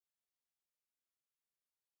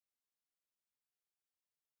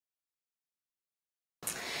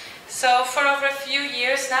So for over a few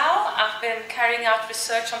years now, I've been carrying out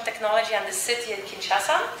research on technology and the city in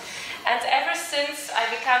Kinshasa. And ever since I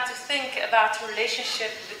began to think about the relationship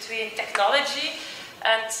between technology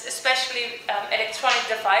and especially electronic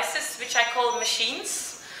devices, which I call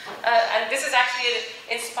machines. And this is actually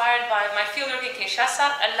inspired by my fieldwork in Kinshasa,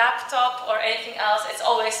 a laptop or anything else, it's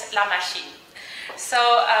always la machine.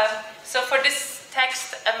 So for this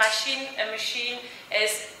text, a machine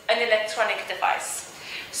is an electronic device.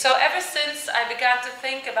 So ever since I began to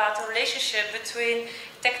think about the relationship between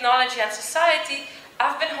technology and society,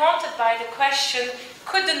 I've been haunted by the question,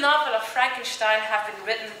 could the novel of Frankenstein have been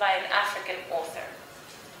written by an African author?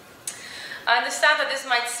 I understand that this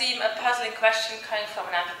might seem a puzzling question coming from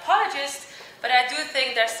an anthropologist, but I do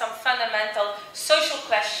think there's some fundamental social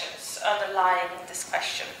questions underlying this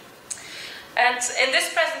question. And in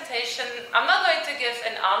this presentation, I'm not going to give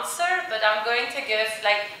an answer, but I'm going to give,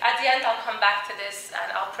 at the end I'll come back to this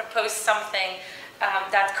and I'll propose something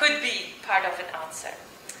that could be part of an answer.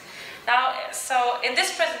 Now, so in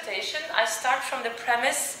this presentation, I start from the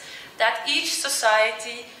premise that each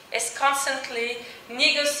society is constantly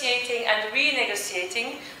negotiating and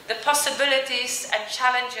renegotiating the possibilities and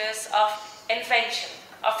challenges of invention,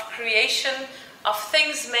 of creation, of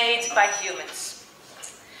things made by humans.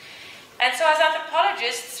 And so as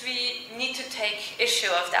anthropologists, we need to take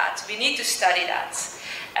issue of that. We need to study that.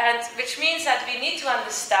 And which means that we need to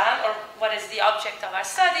understand, or what is the object of our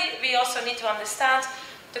study, we also need to understand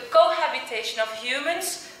the cohabitation of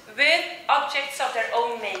humans with objects of their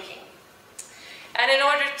own making. And in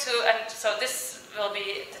order to, and so this will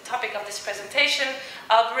be the topic of this presentation,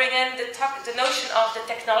 I'll bring in the notion of the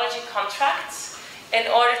technology contracts in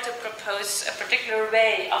order to propose a particular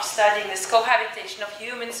way of studying this cohabitation of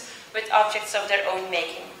humans with objects of their own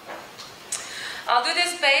making. I'll do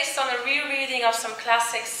this based on a rereading of some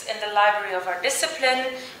classics in the library of our discipline,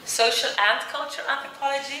 social and cultural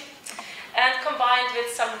anthropology, and combined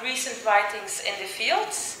with some recent writings in the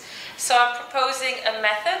fields. So I'm proposing a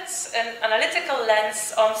method, an analytical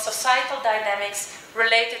lens on societal dynamics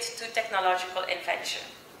related to technological invention.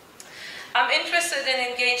 I'm interested in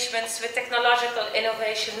engagements with technological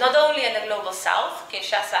innovation, not only in the global south,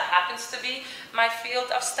 Kinshasa happens to be my field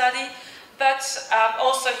of study, but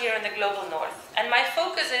also here in the global north. And my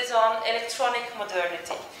focus is on electronic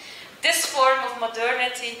modernity. This form of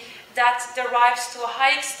modernity that derives to a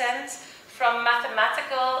high extent from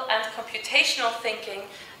mathematical and computational thinking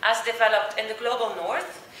as developed in the global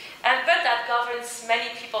north, but that governs many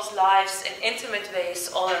people's lives in intimate ways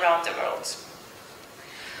all around the world.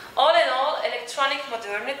 All in all, electronic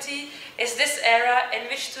modernity is this era in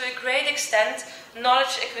which, to a great extent,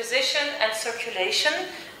 knowledge acquisition and circulation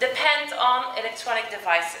depend on electronic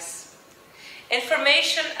devices.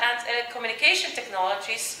 Information and communication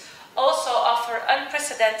technologies also offer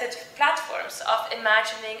unprecedented platforms of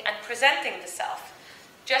imagining and presenting the self.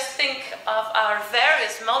 Just think of our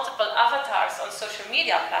various multiple avatars on social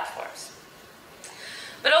media platforms.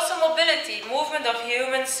 But also mobility, movement of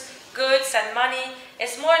humans, goods and money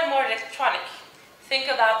is more and more electronic. Think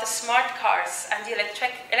about the smart cars and the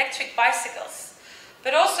electric bicycles,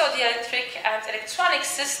 but also the electric and electronic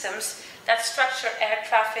systems that structure air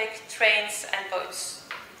traffic, trains and boats.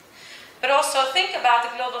 But also think about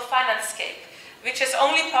the global finance scape, which is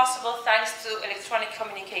only possible thanks to electronic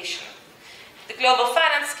communication. The global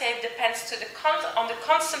finance scape depends on the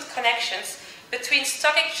constant connections between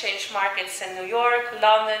stock exchange markets in New York,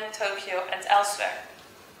 London, Tokyo and elsewhere.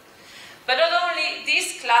 But not only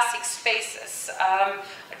these classic spaces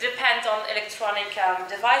depend on electronic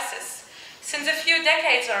devices. Since a few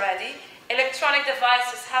decades already, electronic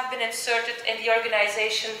devices have been inserted in the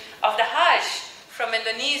organization of the Hajj from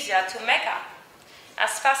Indonesia to Mecca,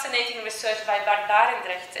 as fascinating research by Bart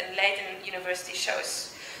Barendrecht in Leiden University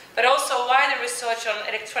shows. But also wider research on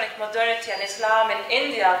electronic modernity and Islam in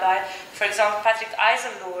India by, for example, Patrick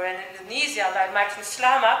Eisenlohr, and in Indonesia by Martin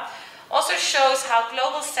Slama, also shows how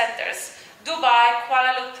global centers, Dubai,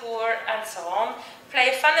 Kuala Lumpur, and so on, play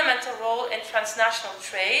a fundamental role in transnational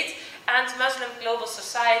trade and Muslim global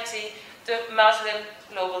society, the Muslim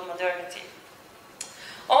global modernity.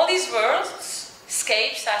 All these worlds,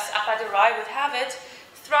 scapes as Apparatuses would have it,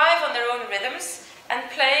 thrive on their own rhythms and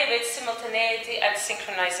play with simultaneity and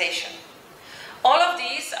synchronization. All of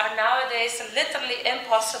these are nowadays literally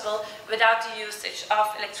impossible without the usage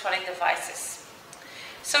of electronic devices.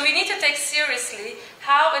 So we need to take seriously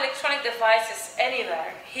how electronic devices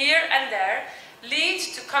anywhere, here and there, lead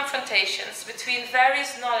to confrontations between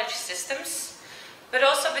various knowledge systems, but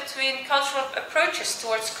also between cultural approaches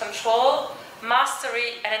towards control,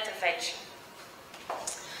 mastery, and intervention.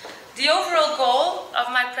 The overall goal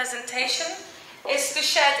of my presentation is to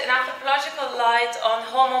shed an anthropological light on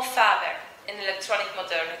homo faber in electronic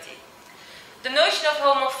modernity. The notion of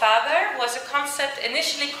homo faber was a concept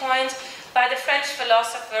initially coined by the French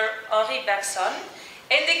philosopher Henri Bergson,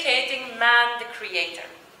 indicating man the creator.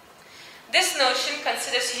 This notion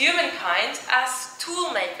considers humankind as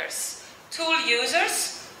tool makers, tool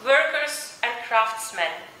users, workers, and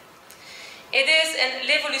craftsmen. It is in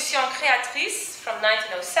L'évolution créatrice from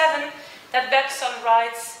 1907 that Bergson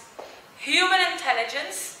writes, "Human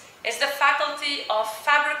intelligence is the faculty of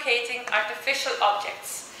fabricating artificial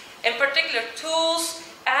objects, in particular tools,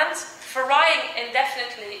 and varying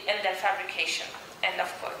indefinitely in their fabrication." End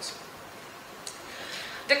of quote.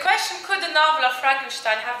 The question, could the novel of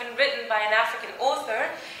Frankenstein have been written by an African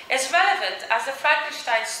author, is relevant as the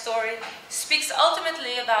Frankenstein story speaks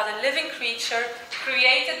ultimately about a living creature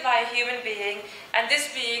created by a human being, and this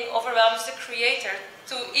being overwhelms the creator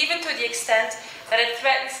even to the extent that it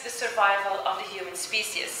threatens the survival of the human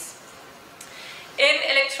species. In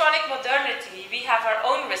electronic modernity, we have our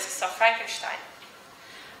own risks of Frankenstein.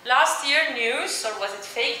 Last year, news, or was it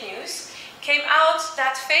fake news, came out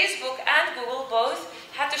that Facebook and Google both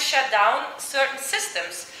had to shut down certain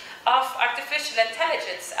systems of artificial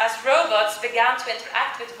intelligence as robots began to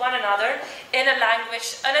interact with one another in a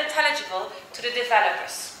language unintelligible to the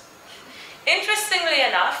developers. Interestingly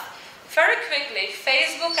enough, very quickly,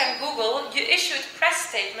 Facebook and Google issued press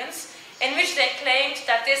statements in which they claimed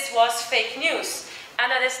that this was fake news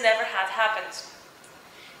and that this never had happened.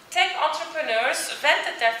 Tech entrepreneurs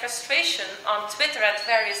vented their frustration on Twitter and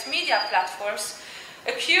various media platforms,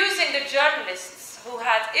 accusing the journalists who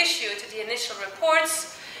had issued the initial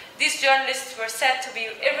reports. These journalists were said to be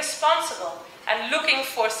irresponsible and looking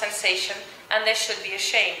for sensation, and they should be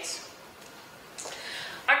ashamed.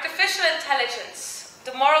 Artificial intelligence,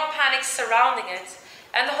 the moral panic surrounding it,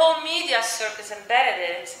 and the whole media circus embedded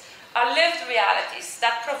in it are lived realities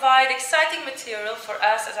that provide exciting material for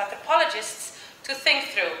us as anthropologists to think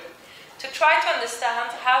through, to try to understand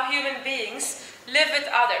how human beings live with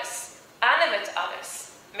others, animate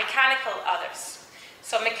others, mechanical others.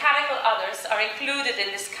 So mechanical others are included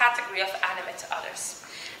in this category of animate others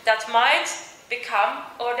that might become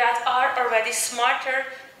or that are already smarter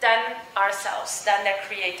than ourselves, than their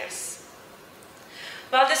creators.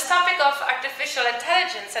 While this topic of artificial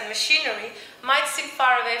intelligence and machinery might seem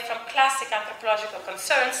far away from classic anthropological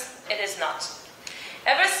concerns, it is not.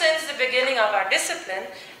 Ever since the beginning of our discipline,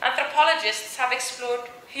 anthropologists have explored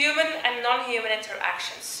human and non-human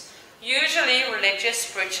interactions, usually religious,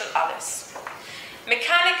 spiritual others.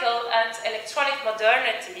 Mechanical and electronic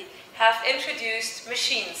modernity have introduced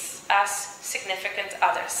machines as significant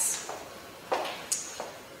others.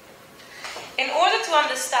 In order to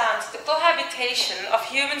understand the cohabitation of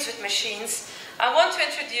humans with machines, I want to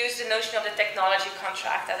introduce the notion of the technology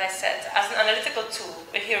contract, as I said, as an analytical tool,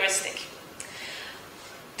 a heuristic.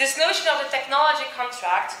 This notion of the technology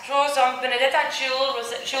contract draws on Benedetta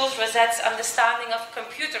Jules Rosette's understanding of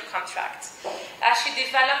computer contract, as she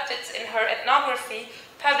developed it in her ethnography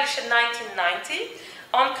published in 1990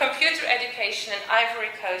 on computer education in Ivory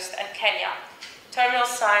Coast and Kenya, terminal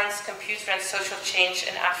science, computer and social change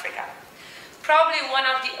in Africa. Probably one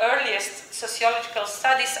of the earliest sociological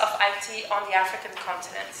studies of IT on the African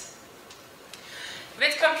continent.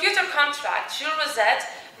 With computer contract, Jules Rosette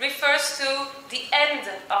refers to the end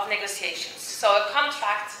of negotiations. So a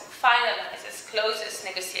contract finalizes, closes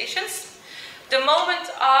negotiations. The moment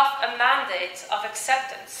of a mandate of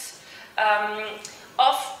acceptance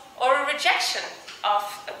or a rejection of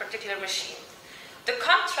a particular machine. The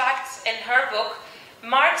contract in her book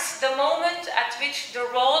marks the moment at which the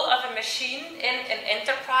role of a machine in an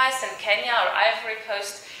enterprise in Kenya or Ivory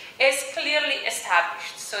Coast is clearly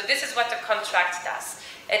established. So this is what the contract does.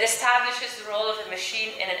 It establishes the role of a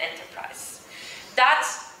machine in an enterprise. That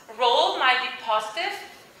role might be positive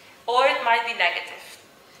or it might be negative.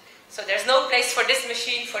 So there's no place for this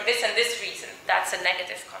machine for this and this reason. That's a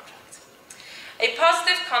negative contract. A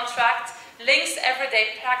positive contract links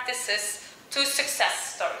everyday practices to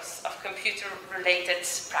success stories of computer-related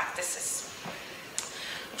practices.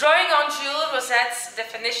 Drawing on Jules Rosette's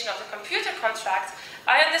definition of the computer contract,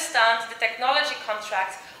 I understand the technology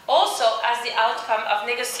contract also as the outcome of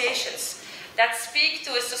negotiations that speak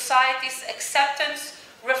to a society's acceptance,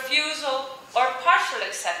 refusal, or partial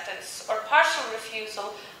acceptance or partial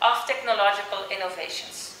refusal of technological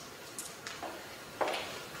innovations.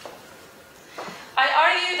 I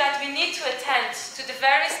argue that we need to attend to the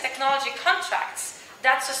various technology contracts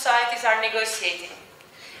that societies are negotiating.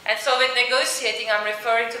 And so with negotiating, I'm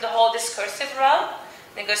referring to the whole discursive realm,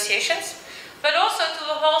 negotiations, but also to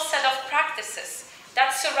the whole set of practices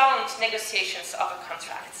that surround negotiations of a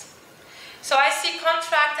contract. So I see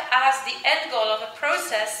contract as the end goal of a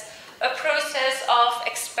process of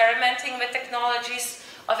experimenting with technologies,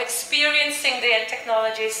 of experiencing the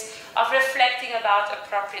technologies, of reflecting about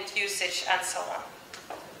appropriate usage, and so on.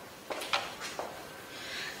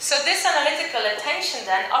 So this analytical attention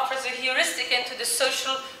then offers a heuristic into the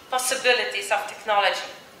social possibilities of technology.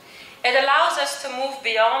 It allows us to move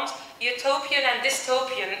beyond utopian and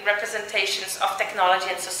dystopian representations of technology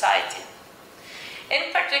and society.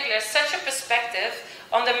 In particular, such a perspective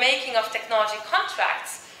on the making of technology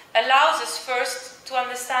contracts allows us first to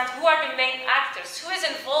understand who are the main actors, who is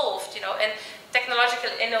involved, in technological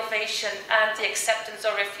innovation and the acceptance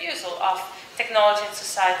or refusal of technology in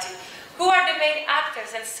society. Who are the main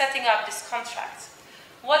actors in setting up this contract?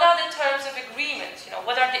 What are the terms of agreement?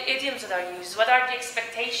 What are the idioms that are used? What are the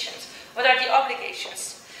expectations? What are the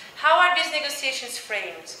obligations? How are these negotiations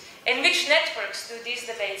framed? In which networks do these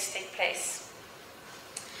debates take place?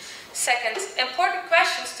 Second, important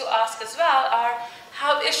questions to ask as well are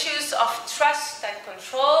how issues of trust and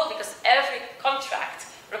control, because every contract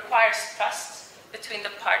requires trust between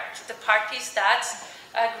the parties that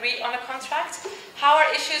agree on a contract. How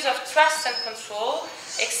are issues of trust and control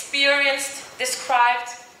experienced, described,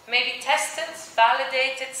 maybe tested,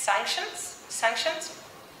 validated, sanctioned?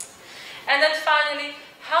 And then finally,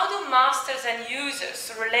 how do masters and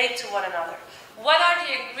users relate to one another? What are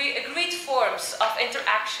the agreed forms of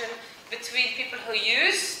interaction between people who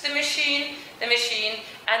use the machine,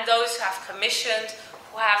 and those who have commissioned,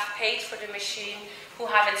 who have paid for the machine, who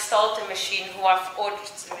have installed the machine, who have ordered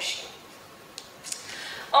the machine?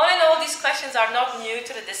 All in all, these questions are not new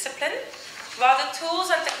to the discipline, while the tools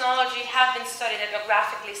and technology have been studied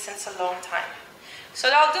ethnographically since a long time. So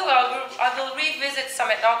what I will revisit some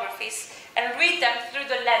ethnographies and read them through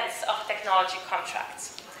the lens of technology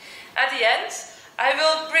contracts. At the end, I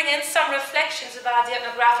will bring in some reflections about the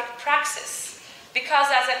ethnographic praxis, because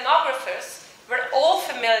as ethnographers, we're all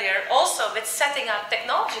familiar also with setting up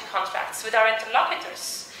technology contracts with our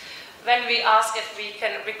interlocutors. When we ask if we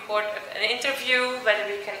can record an interview, whether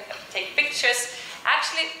we can take pictures,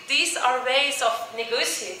 actually these are ways of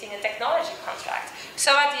negotiating a technology contract.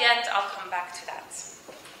 So at the end, I'll come back to that.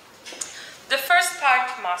 The first part,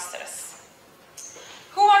 masters.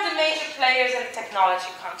 Who are the major players in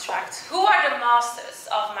technology contracts? Who are the masters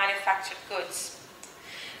of manufactured goods?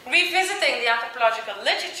 Revisiting the anthropological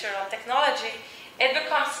literature on technology, it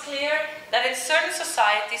becomes clear that in certain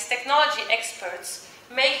societies, technology experts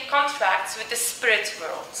make contracts with the spirit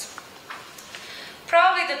world.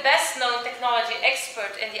 Probably the best known technology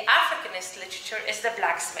expert in the Africanist literature is the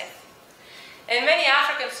blacksmith. In many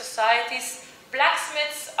African societies,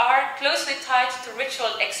 blacksmiths are closely tied to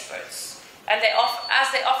ritual experts, and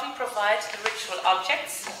as they often provide the ritual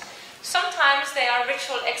objects. Sometimes they are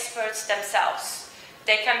ritual experts themselves.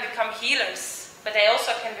 They can become healers, but they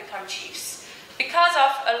also can become chiefs, because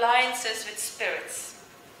of alliances with spirits.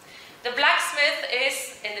 The blacksmith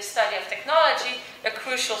is, in the study of technology, a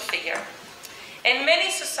crucial figure. In many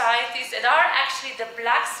societies, it are actually the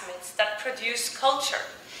blacksmiths that produce culture.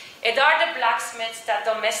 It are the blacksmiths that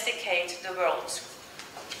domesticate the world.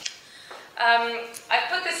 I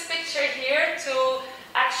put this picture here to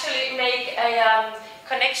actually make a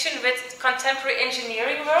connection with contemporary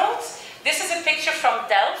engineering world. This is a picture from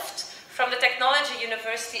Delft, from the Technology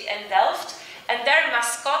University in Delft. And their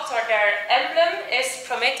mascot or their emblem is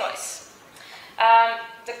Prometheus,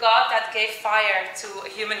 the god that gave fire to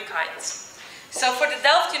humankind. So for the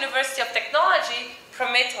Delft University of Technology,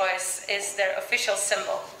 Prometheus is their official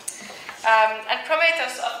symbol. And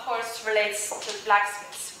Prometheus, of course, relates to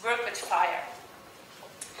blacksmiths, work with fire.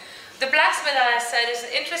 The blacksmith, as I said, is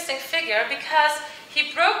an interesting figure because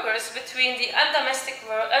he brokers between the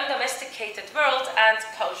undomesticated world and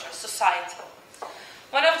culture, society.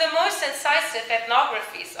 One of the most incisive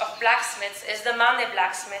ethnographies of blacksmiths is the Mande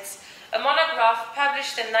Blacksmiths, a monograph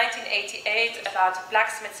published in 1988 about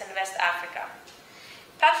blacksmiths in West Africa.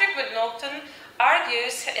 Patrick Wood-Norton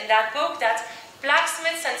argues in that book that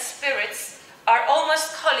blacksmiths and spirits are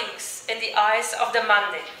almost colleagues in the eyes of the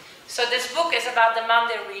Mande. So this book is about the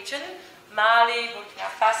Mande region, Mali,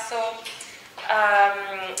 Burkina Faso,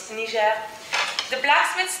 Niger. The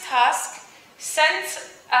blacksmith's task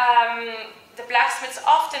sent the blacksmiths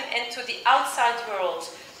often into the outside world,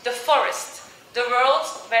 the forest, the world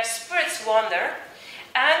where spirits wander,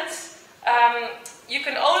 and you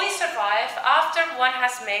can only survive after one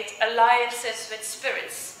has made alliances with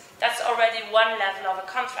spirits. That's already one level of a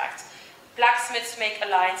contract. Blacksmiths make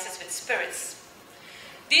alliances with spirits.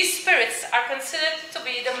 These spirits are considered to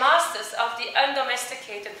be the masters of the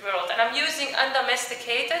undomesticated world. And I'm using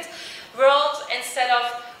undomesticated world instead of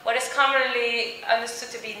what is commonly understood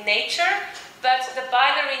to be nature, but the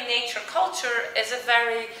binary nature culture is a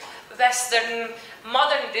very Western,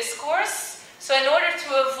 modern discourse. So in order to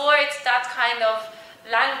avoid that kind of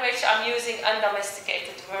language, I'm using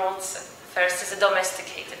undomesticated worlds versus a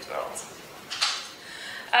domesticated world.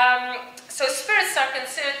 So spirits are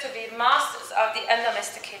considered to be masters of the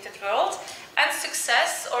undomesticated world, and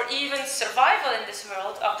success or even survival in this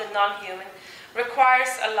world of the non-human requires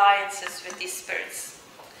alliances with these spirits.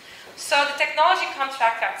 So the technology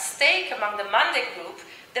contract at stake among the Monday group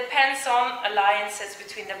depends on alliances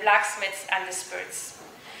between the blacksmiths and the spirits.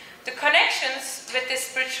 The connections with the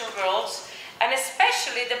spiritual worlds, and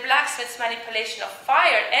especially the blacksmith's manipulation of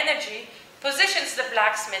fire energy, positions the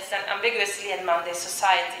blacksmiths then ambiguously in Monday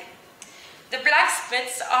society. The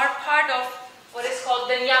blacksmiths are part of what is called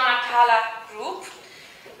the Nyamakala group,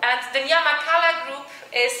 and the Nyamakala group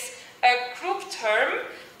is a group term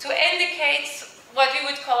to indicate what we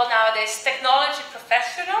would call nowadays technology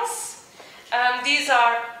professionals. These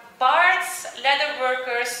are bards, leather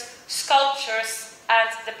workers, sculptors, and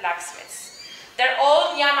the blacksmiths. They're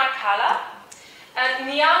all Nyamakala, and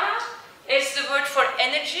Nyama is the word for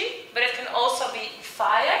energy, but it can also be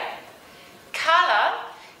fire. Kala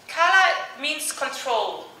means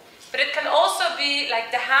control, but it can also be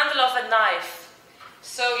like the handle of a knife.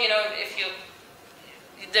 So, you know, if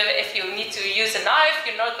you need to use a knife,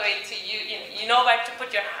 you're not going to you know where to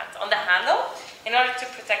put your hand on the handle in order to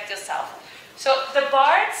protect yourself. So the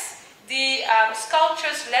bards, the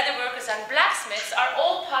sculptors, leather workers, and blacksmiths are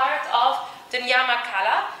all part of the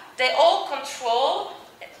Nyamakala. They all control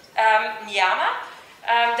Nyama.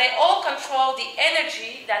 They all control the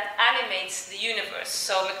energy that animates the universe,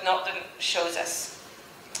 so McNaughton shows us.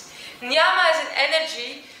 Nyama is an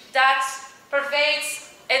energy that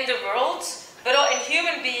pervades in the world, but in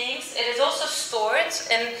human beings it is also stored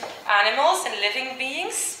in animals and living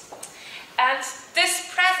beings. And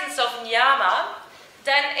this presence of Nyama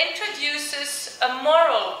then introduces a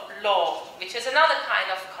moral law, which is another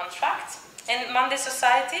kind of contract in Monday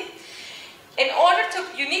society. In order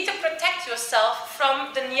to, you need to protect yourself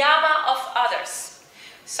from the Nyama of others.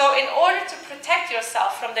 So in order to protect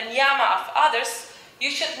yourself from the Nyama of others, you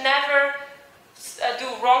should never do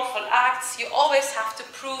wrongful acts. You always have to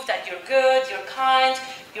prove that you're good, you're kind,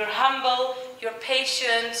 you're humble, you're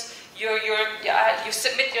patient, you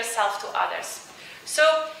submit yourself to others. So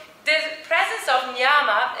the presence of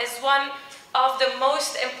Nyama is one of the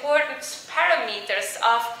most important parameters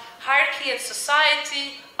of hierarchy in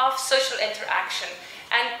society, of social interaction.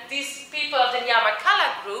 And these people of the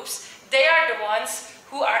Nyamakala groups, they are the ones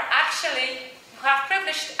who have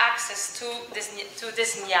privileged access to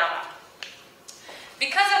this Nyama.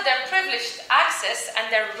 Because of their privileged access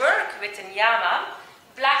and their work with the Nyama,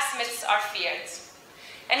 blacksmiths are feared.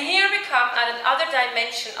 And here we come at another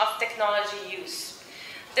dimension of technology use.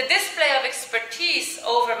 The display of expertise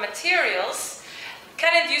over materials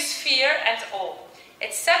can induce fear and awe.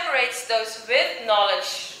 It separates those with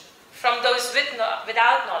knowledge from those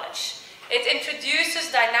without knowledge. It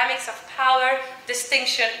introduces dynamics of power,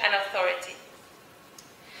 distinction, and authority.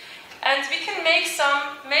 And we can make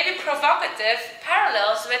some maybe provocative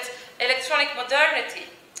parallels with electronic modernity,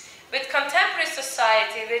 with contemporary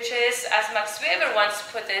society, which is, as Max Weber once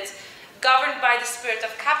put it, governed by the spirit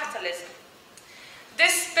of capitalism.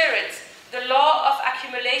 This spirit, the law of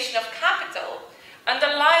accumulation of capital,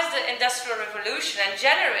 underlies the Industrial Revolution and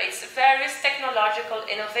generates various technological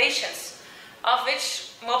innovations, of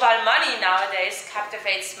which mobile money nowadays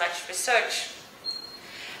captivates much research.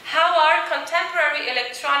 How are contemporary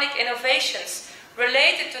electronic innovations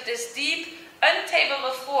related to this deep,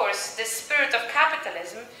 untamable force, this spirit of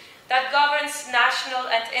capitalism that governs national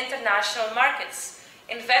and international markets,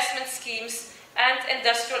 investment schemes, and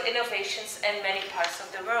industrial innovations in many parts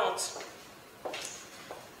of the world?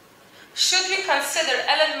 Should we consider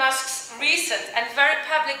Elon Musk's recent and very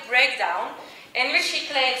public breakdown, in which he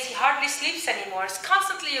claims he hardly sleeps anymore, is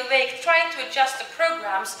constantly awake, trying to adjust the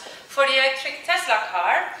programs for the electric Tesla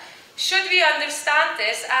car? Should we understand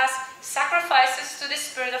this as sacrifices to the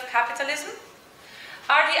spirit of capitalism?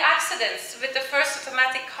 Are the accidents with the first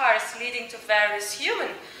automatic cars leading to various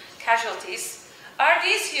human casualties, are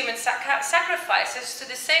these human sacrifices to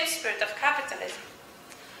the same spirit of capitalism?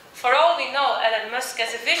 For all we know, Elon Musk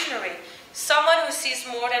is a visionary, someone who sees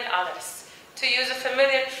more than others. To use a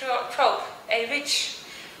familiar trope, a witch,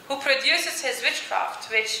 who produces his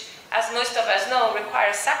witchcraft, which, as most of us know,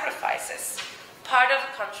 requires sacrifices, part of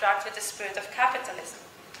a contract with the spirit of capitalism.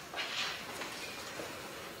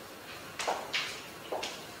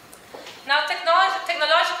 Now,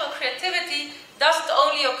 technological creativity doesn't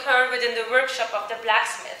only occur within the workshop of the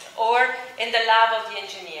blacksmith or in the lab of the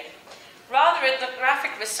engineer. Rather,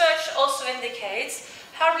 ethnographic research also indicates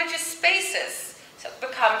how religious spaces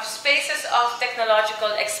become spaces of technological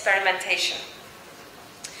experimentation.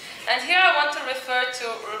 And here I want to refer to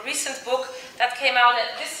a recent book that came out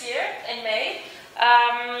this year in May,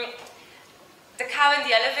 The Cow in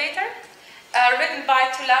the Elevator, written by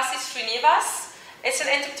Tulasi Srinivas. It's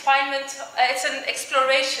an intertwinement, it's an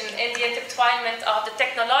exploration in the intertwinement of the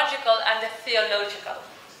technological and the theological.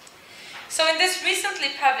 So in this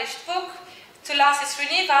recently published book, Tulasi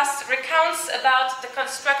Srinivas recounts about the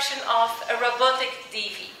construction of a robotic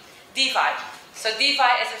Devi. So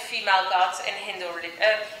Devi is a female god in Hindu,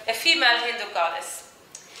 a female Hindu goddess.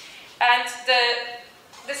 And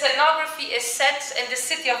this ethnography is set in the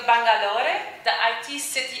city of Bangalore, the IT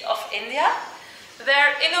city of India,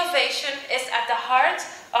 where innovation is at the heart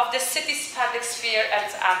of the city's public sphere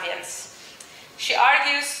and ambience. She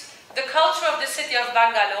argues the culture of the city of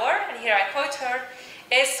Bangalore, and here I quote her,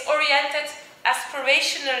 is oriented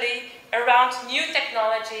aspirationally around new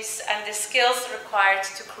technologies and the skills required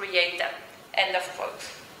to create them. End of quote.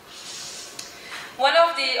 One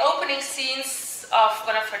of the opening scenes of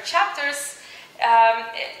one of her chapters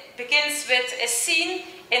begins with a scene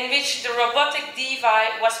in which the robotic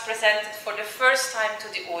Devi was presented for the first time to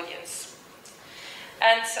the audience.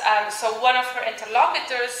 And so one of her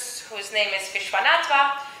interlocutors, whose name is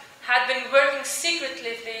Vishwanatha, had been working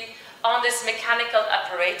secretively on this mechanical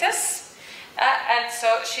apparatus. And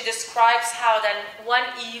so she describes how then one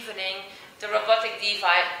evening the robotic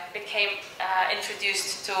Devi became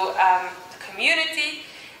introduced to the community,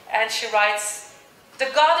 and she writes, "The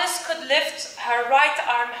goddess could lift her right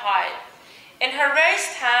arm high. In her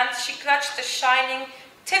raised hand she clutched a shining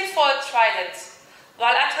tinfoil trident,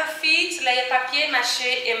 while at her feet lay a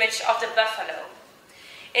papier-mâché image of the buffalo.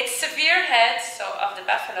 Its severe head, so of the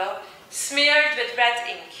buffalo, smeared with red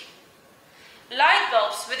ink. Light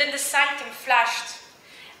bulbs within the sanctum flashed,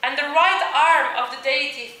 and the right arm of the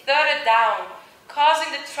deity thudded down,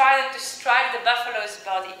 causing the trident to strike the buffalo's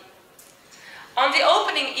body. On the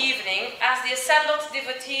opening evening, as the assembled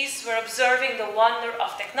devotees were observing the wonder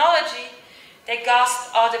of technology, they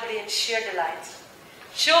gasped audibly in sheer delight.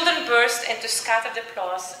 Children burst into scattered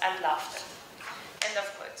applause and laughter." End of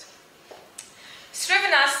quote.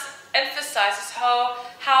 Srivanas emphasizes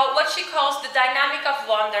how what she calls the dynamic of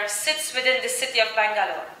wonder sits within the city of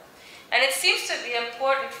Bangalore. And it seems to be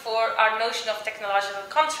important for our notion of technological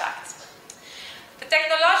contract. The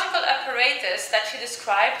technological apparatus that she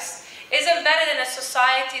describes is embedded in a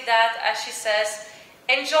society that, as she says,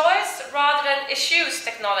 enjoys rather than eschews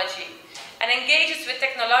technology and engages with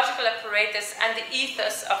technological apparatus and the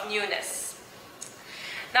ethos of newness.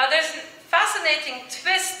 Now there's a fascinating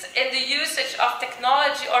twist in the usage of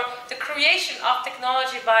technology or the creation of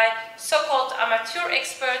technology by so-called amateur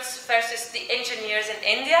experts versus the engineers in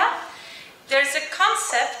India. There's a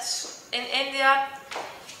concept in India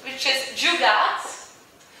which is jugaad,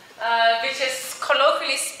 which is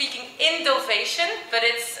colloquially speaking innovation, but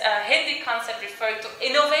it's a Hindi concept referring to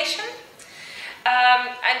innovation.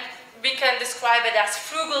 And we can describe it as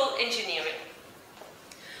frugal engineering.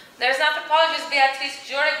 There's an anthropologist, Beatrice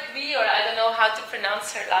Joregui, or I don't know how to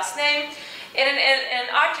pronounce her last name, in an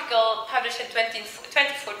article published in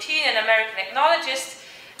 2014, an American ethnologist,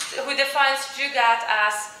 who defines jugaad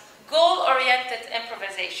as goal-oriented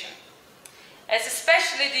improvisation. It's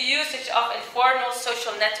especially the usage of informal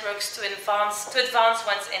social networks to advance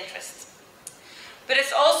one's interests. But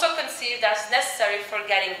it's also conceived as necessary for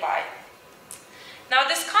getting by. Now,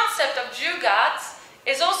 this concept of jugaad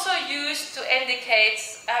is also used to indicate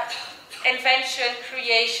invention,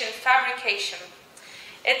 creation, fabrication.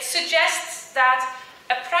 It suggests that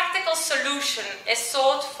a practical solution is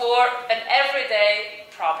sought for an everyday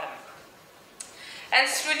problem. And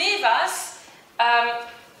Srinivas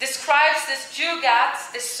describes this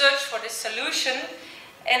jugaad, this search for the solution,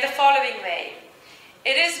 in the following way.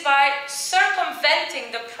 It is by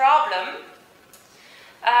circumventing the problem,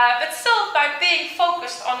 but still by being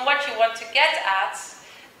focused on what you want to get at,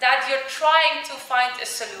 that you're trying to find a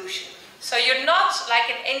solution. So you're not like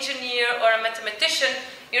an engineer or a mathematician.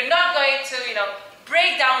 You're not going to,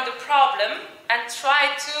 break down the problem and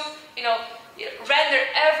try to, render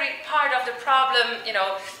every part of the problem,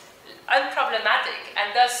 unproblematic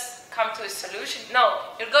and thus come to a solution. No,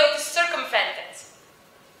 you're going to circumvent it.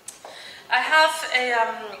 I have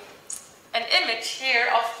an image here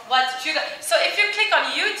of what jugaad. So if you click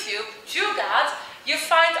on YouTube, jugaad, you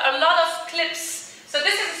find a lot of clips. So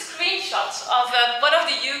this is a screenshot of one of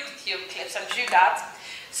the YouTube clips on jugaad.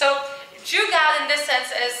 So jugaad in this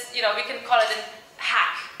sense is, we can call it a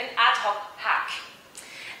hack. an ad hoc hack.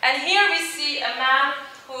 And here we see a man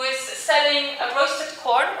who is selling a roasted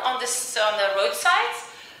corn on the roadside,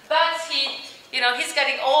 but he's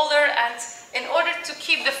getting older, and in order to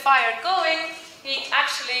keep the fire going, he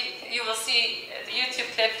actually, you will see the YouTube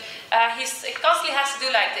clip, he constantly has to do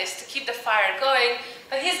like this to keep the fire going,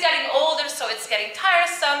 but he's getting older, so it's getting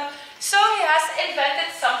tiresome. So he has invented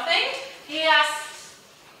something. He has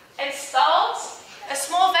installed a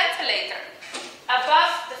small ventilator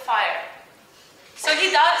above the fire. So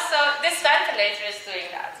this ventilator is doing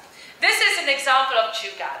that. This is an example of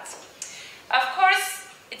jugaad. Of course,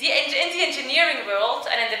 in the engineering world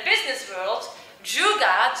and in the business world,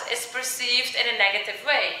 jugaad is perceived in a negative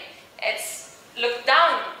way. It's looked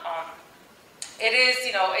down on. It is,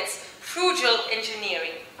 it's frugal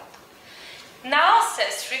engineering. Now,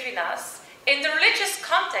 says Srivinas, in the religious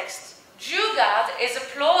context, jugaad is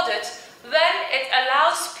applauded when it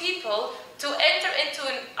allows people to enter into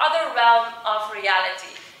another realm of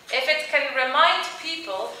reality. If it can remind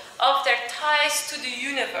people of their ties to the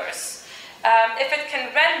universe, if it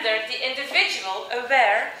can render the individual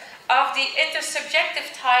aware of the intersubjective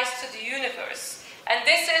ties to the universe. And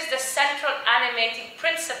this is the central animating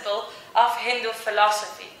principle of Hindu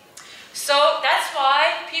philosophy. So that's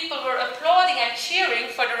why people were applauding and cheering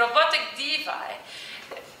for the robotic divi.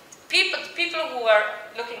 People who were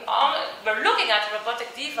looking at the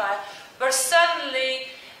robotic divi were suddenly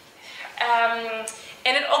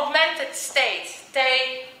in an augmented state.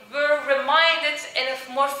 They were reminded in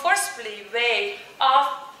a more forcefully way of,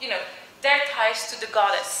 their ties to the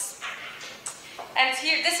goddess. And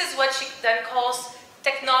here, this is what she then calls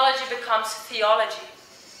technology becomes theology.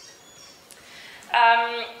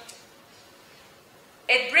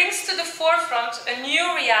 It brings to the forefront a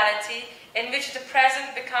new reality in which the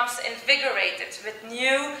present becomes invigorated with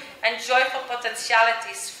new and joyful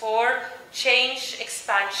potentialities for change,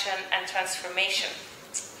 expansion, and transformation.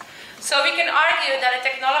 So we can argue that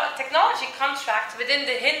a technology contract within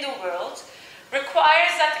the Hindu world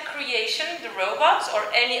requires that the creation, the robot, or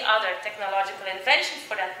any other technological invention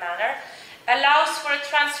for that matter, allows for a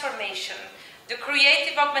transformation, the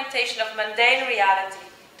creative augmentation of mundane reality,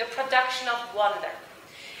 the production of wonder.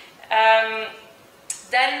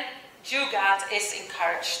 Then jugaad is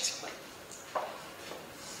encouraged.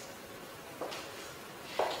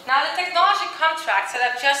 Now the technology contracts that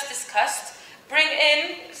I've just discussed bring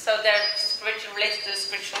in, so they're related to the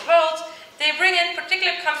spiritual world, they bring in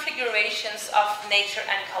particular configurations of nature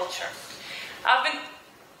and culture. I've been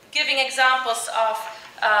giving examples of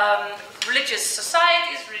religious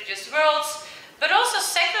societies, religious worlds, but also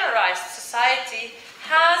secularized society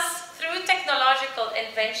has, through technological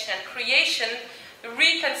invention and creation,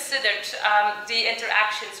 reconsidered the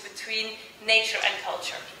interactions between nature and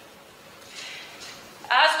culture.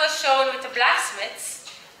 As was shown with the blacksmiths,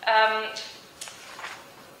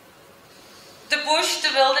 the bush,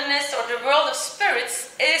 the wilderness, or the world of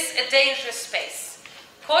spirits is a dangerous space.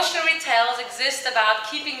 Cautionary tales exist about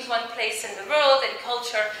keeping one place in the world, in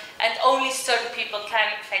culture, and only certain people can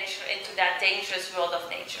venture into that dangerous world of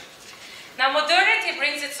nature. Now, modernity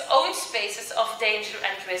brings its own spaces of danger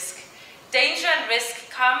and risk. Danger and risk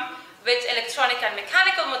come with electronic and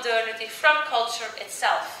mechanical modernity from culture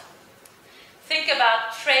itself. Think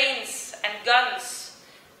about trains and guns.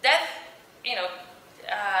 Death,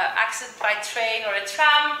 accident by train or a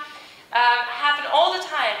tram happen all the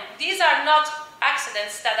time. These are not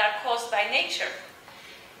accidents that are caused by nature.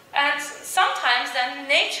 And sometimes then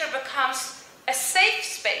nature becomes a safe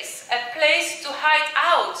space, a place to hide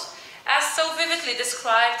out, as so vividly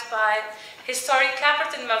described by historian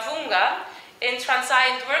Katrien Pype in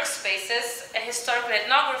Transient Workspaces, a historical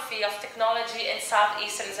ethnography of technology in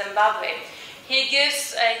southeastern Zimbabwe. He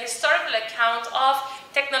gives a historical account of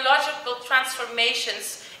technological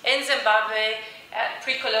transformations in Zimbabwe,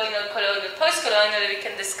 pre-colonial, colonial, post-colonial. We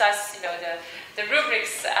can discuss, the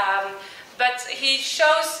rubrics, but he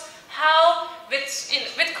shows how,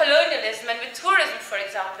 with colonialism and with tourism, for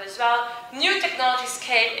example, as well, new technologies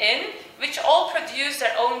came in, which all produce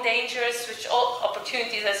their own dangers, which all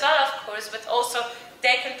opportunities as well, of course, but also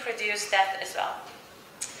they can produce death as well.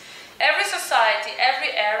 Every society,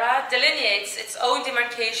 every era delineates its own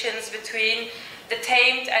demarcations between the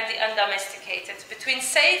tamed and the undomesticated, between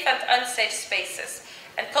safe and unsafe spaces.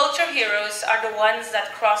 And culture heroes are the ones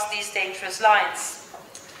that cross these dangerous lines.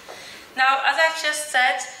 Now, as I've just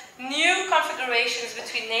said, new configurations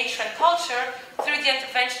between nature and culture through the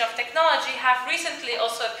intervention of technology have recently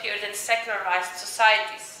also appeared in secularized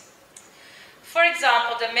societies. For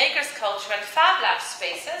example, the maker's culture and Fab Lab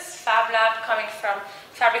spaces, Fab Lab coming from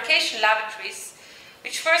fabrication laboratories,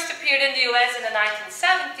 which first appeared in the US in the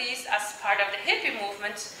 1970s as part of the hippie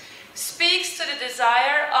movement, speaks to the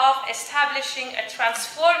desire of establishing a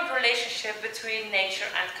transformed relationship between nature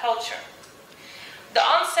and culture. The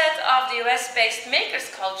onset of the US-based makers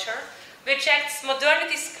culture rejects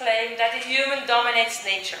modernity's claim that the human dominates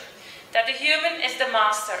nature, that the human is the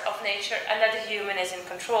master of nature, and that the human is in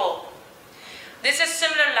control. This is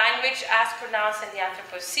similar language as pronounced in the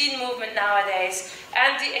Anthropocene movement nowadays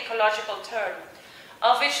and the ecological turn,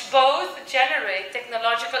 of which both generate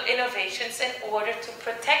technological innovations in order to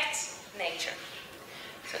protect nature.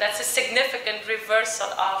 So that's a significant reversal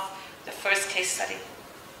of the first case study.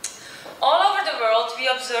 All over the world, we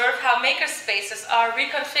observe how makerspaces are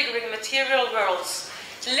reconfiguring material worlds,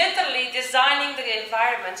 literally designing the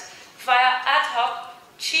environment via ad hoc,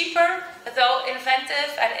 cheaper, though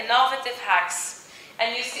inventive and innovative hacks.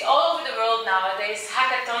 And you see all over the world nowadays,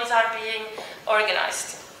 hackathons are being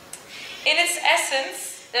organized. In its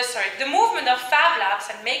essence, the movement of fab labs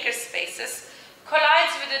and makerspaces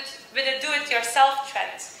collides with a do-it-yourself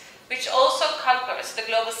trend, which also conquers the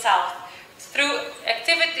global south through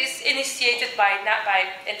activities initiated by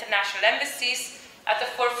international embassies, at the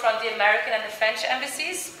forefront the American and the French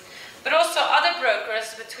embassies, but also other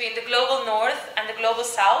brokers between the global north and the global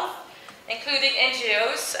south, including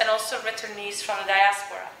NGOs and also returnees from the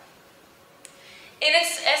diaspora. In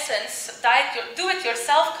its essence,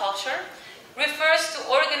 do-it-yourself culture refers to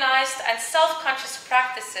organized and self-conscious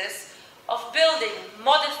practices of building,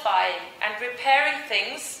 modifying, and repairing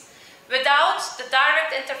things without the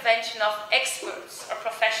direct intervention of experts or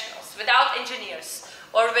professionals, without engineers,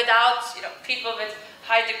 or without people with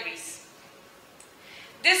high degrees.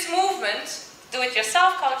 This movement,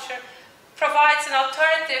 do-it-yourself culture, provides an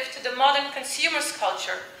alternative to the modern consumer's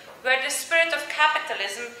culture, where the spirit of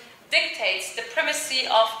capitalism dictates the primacy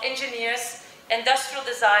of engineers, industrial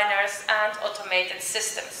designers, and automated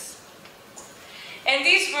systems. In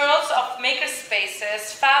these worlds of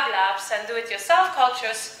makerspaces, fab labs, and do-it-yourself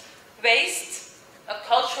cultures, waste, a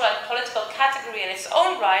cultural and political category in its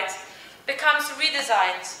own right, becomes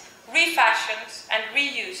redesigned, refashioned, and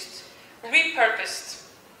reused, repurposed.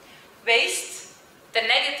 Waste, the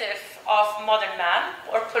negative of modern man,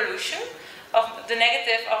 or pollution, of the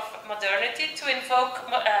negative of modernity, to invoke,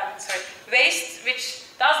 waste which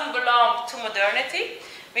doesn't belong to modernity,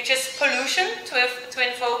 which is pollution, to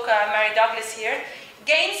invoke Mary Douglas here,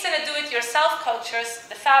 gains in the do-it-yourself cultures,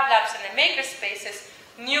 the fab labs and the makerspaces,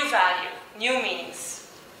 new value, new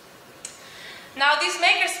meanings. Now these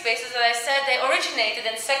makerspaces, as I said, they originated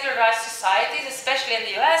in secularized societies, especially in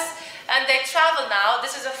the US, and they travel now.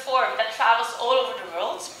 This is a form that travels all over the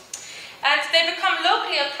world. And they become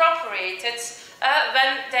locally appropriated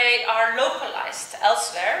when they are localized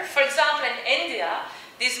elsewhere. For example, in India,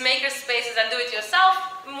 these makerspaces and do-it-yourself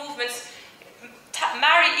movements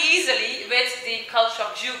marry easily with the culture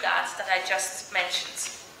of Jugaad that I just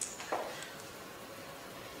mentioned.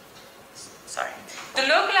 Sorry. The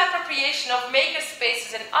local appropriation of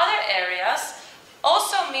makerspaces in other areas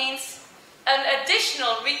also means an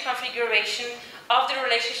additional reconfiguration of the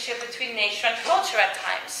relationship between nature and culture at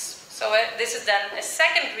times. So this is then a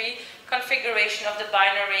secondary configuration of the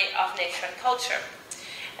binary of nature and culture.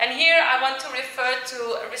 And here I want to refer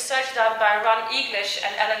to research done by Ron English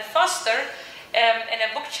and Ellen Foster in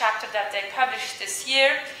a book chapter that they published this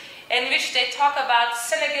year, in which they talk about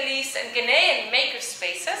Senegalese and Ghanaian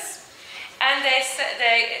makerspaces. And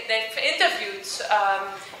they've interviewed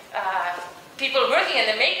people working in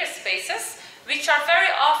the makerspaces, which are very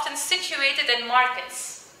often situated in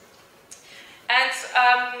markets. And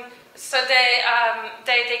so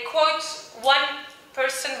they quote one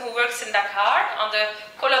person who works in Dakar on the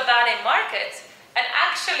Kolobane market, and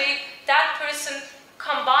actually that person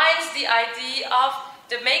combines the idea of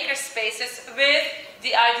the makerspaces with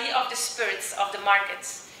the idea of the spirits of the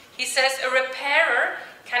markets. He says a repairer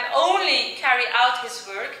can only carry out his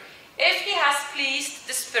work if he has pleased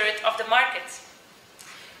the spirit of the market.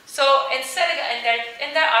 So in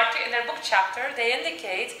their book chapter, they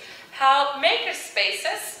indicate how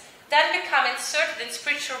makerspaces then become inserted in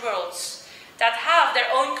spiritual worlds that have their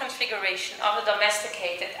own configuration of the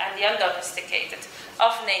domesticated and the undomesticated,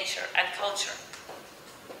 of nature and culture.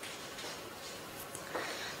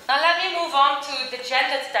 Now let me move on to the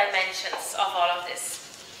gendered dimensions of all of this.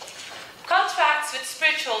 Contracts with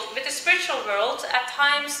the spiritual world at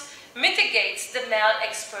times mitigates the male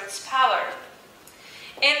expert's power.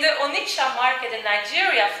 In the Onitsha market in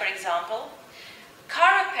Nigeria, for example,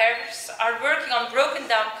 car repairers are working on broken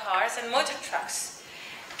down cars and motor trucks.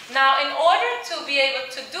 Now, in order to be able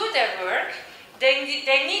to do their work, they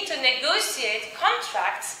need to negotiate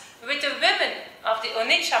contracts with the women of the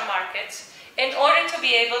Onitsha market in order to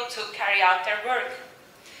be able to carry out their work.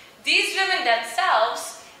 These women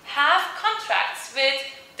themselves have contracts with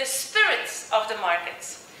the spirits of the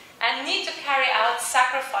market and need to carry out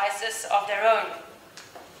sacrifices of their own.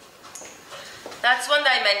 That's one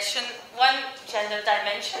dimension, one gender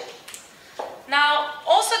dimension. Now,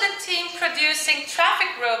 also the team producing traffic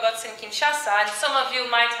robots in Kinshasa, and some of you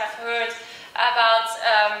might have heard about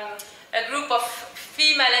a group of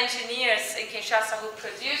female engineers in Kinshasa who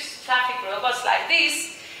produce traffic robots like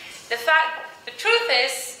these. The truth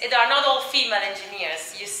is, they are not all female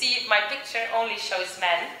engineers. You see, my picture only shows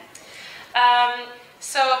men.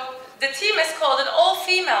 So the team is called an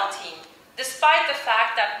all-female team, despite the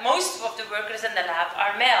fact that most of the workers in the lab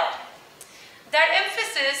are male. Their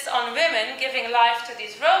emphasis on women giving life to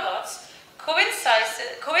these robots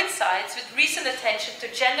coincides with recent attention to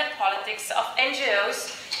gender politics of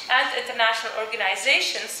NGOs and international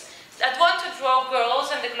organizations that want to draw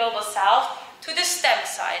girls in the global south to the STEM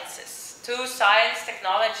sciences, to science,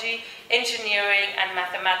 technology, engineering, and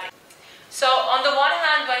mathematics. So on the one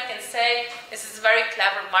hand, one can say this is very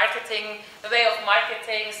clever marketing, the way of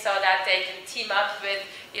marketing, so that they can team up with,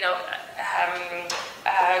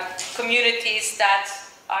 communities that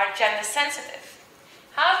are gender sensitive.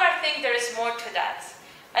 However, I think there is more to that.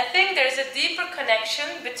 I think there is a deeper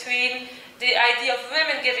connection between the idea of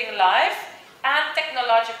women giving life and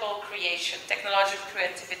technological creation, technological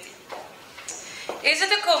creativity. Is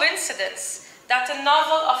it a coincidence that the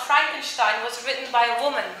novel of Frankenstein was written by a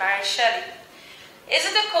woman, Mary Shelley? Is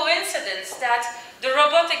it a coincidence that the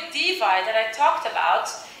robotic diva that I talked about,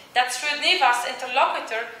 that Srudniva's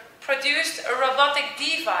interlocutor produced a robotic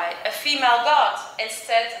diva, a female god,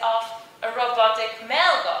 instead of a robotic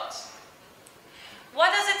male god?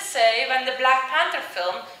 What does it say when the Black Panther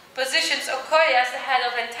film positions Okoye as the head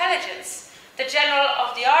of intelligence, the general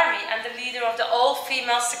of the army, and the leader of the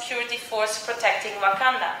all-female security force protecting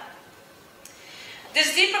Wakanda?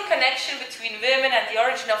 This deeper connection between women and the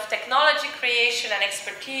origin of technology creation and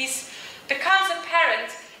expertise becomes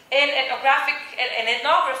apparent in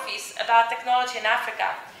ethnographies about technology in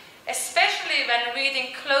Africa, especially when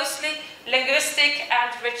reading closely linguistic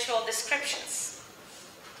and ritual descriptions.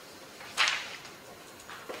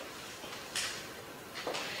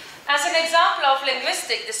 As an example of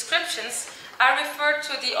linguistic descriptions, I refer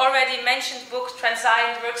to the already mentioned book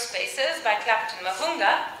Transient Workspaces by Katrien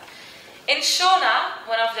Pype. In Shona,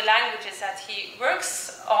 one of the languages that he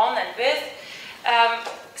works on and with,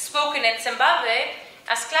 spoken in Zimbabwe,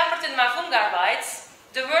 as Katrien Pype writes,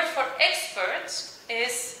 the word for expert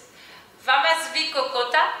is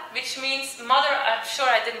Vamasvikokota, which means mother, I'm sure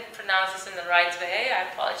I didn't pronounce this in the right way, I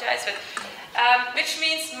apologize, but which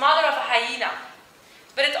means mother of a hyena.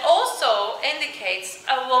 But it also indicates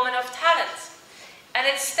a woman of talent. And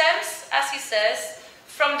it stems, as he says,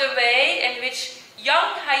 from the way in which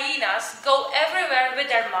young hyenas go everywhere with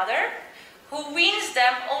their mother, who weans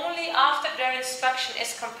them only after their instruction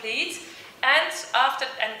is complete, and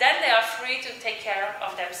then they are free to take care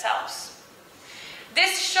of themselves.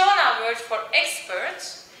 This Shona word for expert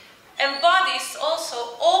embodies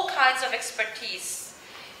also all kinds of expertise.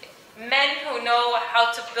 Men who know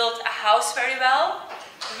how to build a house very well,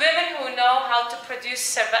 women who know how to produce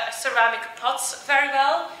ceramic pots very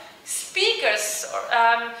well, speakers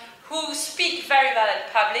who speak very well in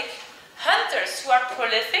public, hunters who are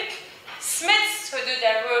prolific, smiths who do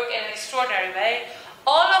their work in an extraordinary way.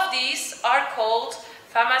 All of these are called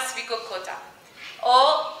Vamasvikokota,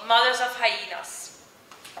 all mothers of hyenas.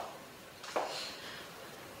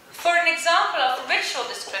 For an example of ritual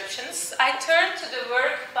descriptions, I turn to the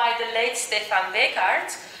work by the late Stefan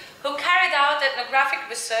Bekart, who carried out ethnographic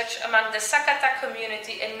research among the Sakata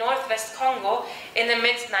community in northwest Congo in the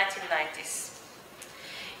mid-1990s.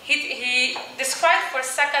 He described for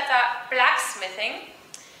Sakata blacksmithing,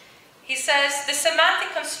 he says, the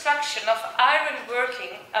semantic construction of iron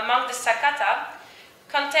working among the Sakata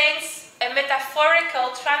contains a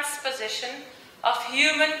metaphorical transposition of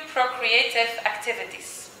human procreative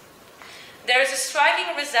activities. There is a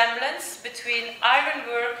striking resemblance between iron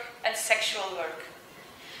work and sexual work.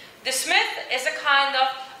 The smith is a kind of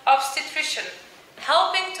obstetrician,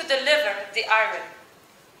 helping to deliver the iron.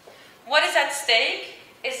 What is at stake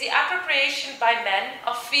is the appropriation by men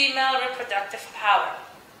of female reproductive power.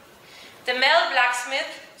 The male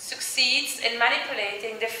blacksmith succeeds in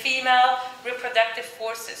manipulating the female reproductive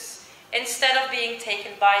forces instead of being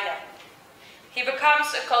taken by them. He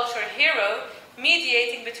becomes a cultural hero,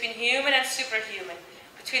 mediating between human and superhuman,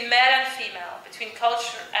 between male and female, between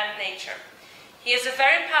culture and nature. He is a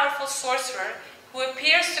very powerful sorcerer who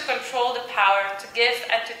appears to control the power to give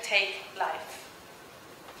and to take life.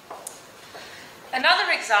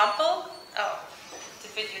 Another example oh, the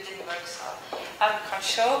video didn't work, so I can't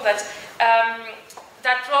show, but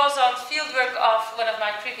that draws on fieldwork of one of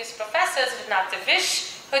my previous professors, Renate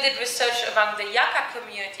Wisch, who did research among the Yaka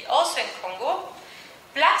community, also in Congo.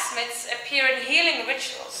 Blacksmiths appear in healing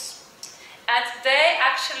rituals, and they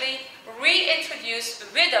actually reintroduce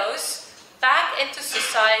widows back into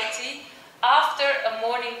society after a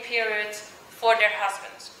mourning period for their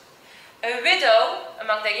husband. A widow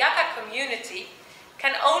among the Yaka community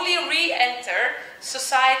can only re-enter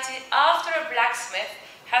society after a blacksmith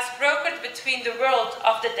has broken between the world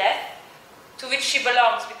of the dead, to which she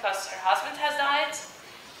belongs because her husband has died,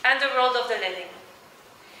 and the world of the living.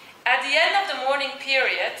 At the end of the mourning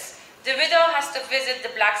period, the widow has to visit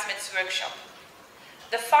the blacksmith's workshop.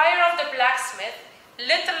 The fire of the blacksmith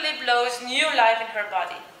literally blows new life in her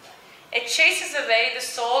body. It chases away the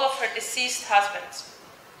soul of her deceased husband.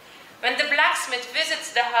 When the blacksmith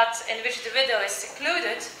visits the hut in which the widow is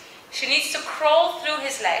secluded, she needs to crawl through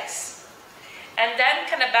his legs, and then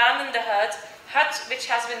can abandon the hut which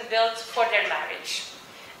has been built for their marriage.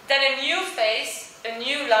 Then a new phase, a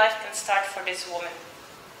new life can start for this woman.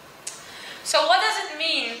 So what does it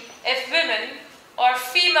mean if women, or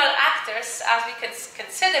female actors, as we can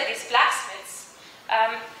consider these blacksmiths,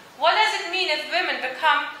 what does it mean if women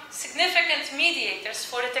become significant mediators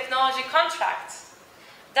for the technology contract?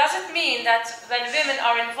 Does it mean that when women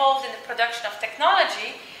are involved in the production of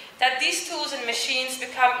technology, that these tools and machines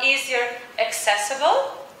become easier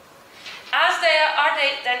accessible? Are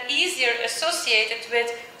they then easier associated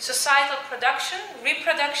with societal production,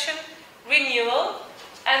 reproduction, renewal?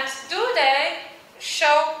 And do they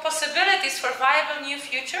show possibilities for viable new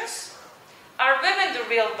futures? Are women the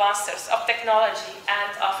real masters of technology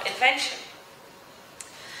and of invention?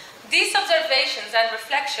 These observations and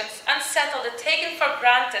reflections unsettle the taken for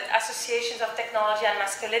granted associations of technology and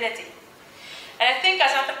masculinity. And I think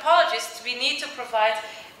as anthropologists, we need to provide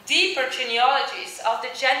deeper genealogies of the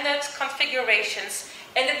gendered configurations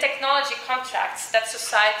in the technology contracts that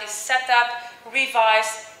societies set up,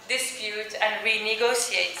 revise, dispute, and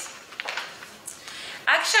renegotiate.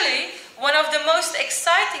 Actually, one of the most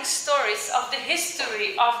exciting stories of the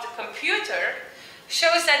history of the computer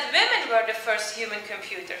shows that women were the first human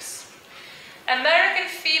computers. American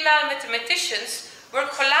female mathematicians were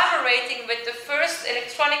collaborating with the first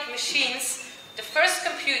electronic machines, the first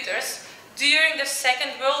computers, during the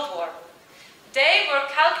Second World War. They were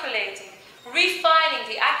calculating, refining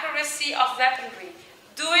the accuracy of weaponry,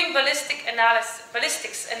 doing ballistics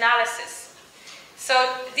analysis.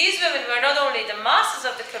 So these women were not only the masters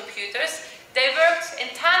of the computers, they worked in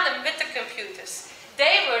tandem with the computers.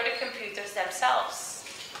 They were the computers themselves.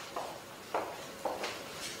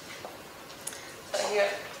 So here,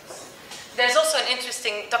 there's also an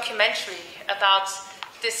interesting documentary about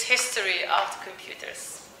this history of the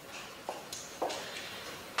computers.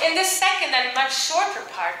 In this second and much shorter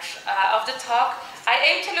part of the talk, I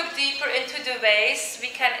aim to look deeper into the ways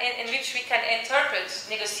in which we can interpret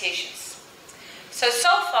negotiations. So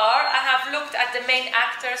far, I have looked at the main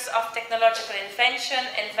actors of technological invention,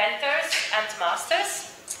 inventors and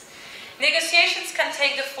masters. Negotiations can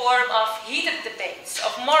take the form of heated debates,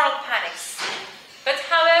 of moral panics. But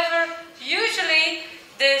however, usually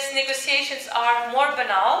these negotiations are more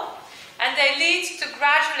banal, and they lead to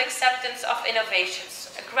gradual acceptance of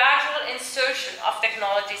innovations, a gradual insertion of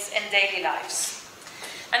technologies in daily lives.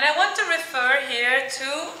 And I want to refer here to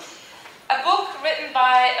a book written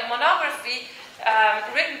by a monography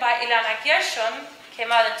written by Ilana Gershon,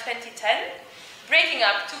 came out in 2010, Breaking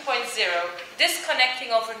Up 2.0, Disconnecting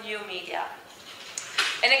over New Media.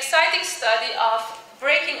 An exciting study of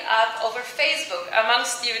breaking up over Facebook among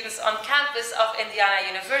students on campus of Indiana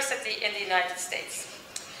University in the United States.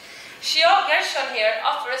 Gershon here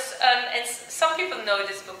offers, and some people know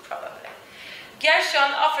this book probably,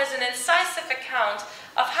 Gershon offers an incisive account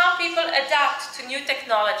of how people adapt to new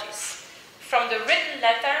technologies, from the written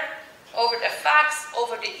letter, over the fax,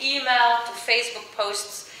 over the email, to Facebook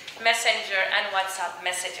posts, Messenger, and WhatsApp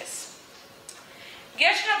messages.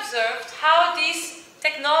 Gershon observed how these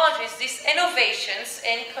technologies, these innovations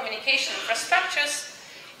in communication infrastructures,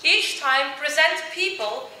 each time present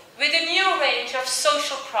people with a new range of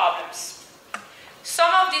social problems.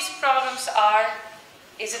 Some of these problems are,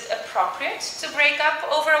 is it appropriate to break up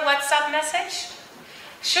over a WhatsApp message?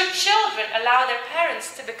 Should children allow their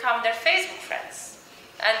parents to become their Facebook friends?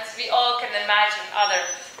 And we all can imagine other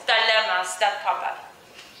dilemmas that pop up.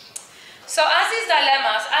 So as these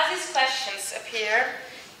dilemmas, as these questions appear,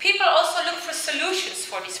 people also look for solutions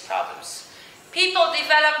for these problems. People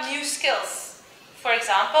develop new skills. For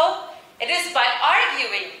example, it is by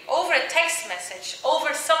arguing over a text message,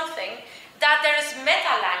 over something, that there is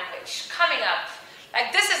meta-language coming up.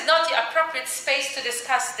 Like, this is not the appropriate space to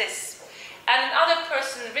discuss this. And another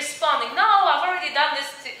person responding, no, I've already done this.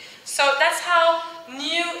 So that's how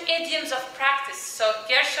new idioms of practice, so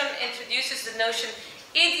Gershon introduces the notion,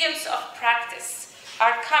 idioms of practice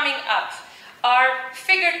are coming up, are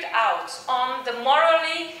figured out on the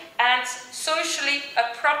morally and socially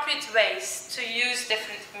appropriate ways to use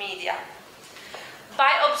different media.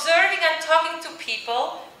 By observing and talking to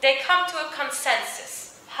people, they come to a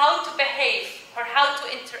consensus, how to behave or how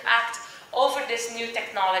to interact over this new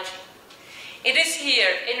technology. It is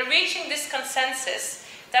here, in reaching this consensus,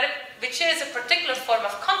 which is a particular form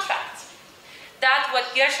of contract, that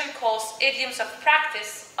what Gershon calls idioms of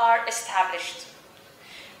practice are established.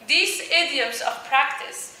 These idioms of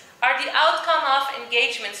practice are the outcome of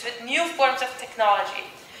engagements with new forms of technology,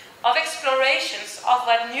 of explorations of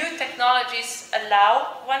what new technologies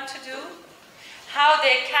allow one to do, how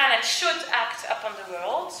they can and should act upon the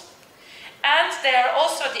world, and they are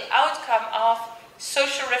also the outcome of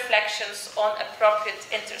social reflections on appropriate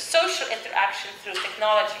social interaction through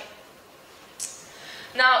technology.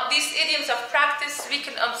 Now, these idioms of practice, we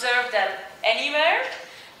can observe them anywhere,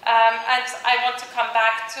 and I want to come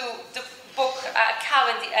back to the book Cow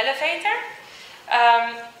in the Elevator.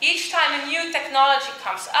 Each time a new technology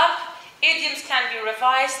comes up, idioms can be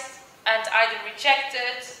revised and either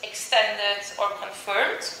rejected, extended, or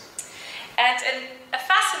confirmed. And a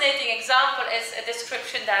fascinating example is a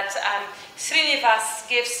description that Srinivas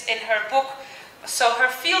gives in her book. So her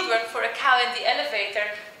fieldwork for A Cow in the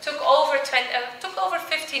Elevator took over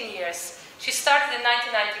 15 years. She started in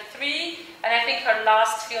 1993, and I think her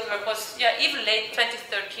last fieldwork was even late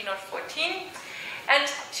 2013 or 14. And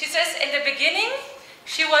she says in the beginning,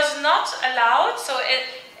 she was not allowed, so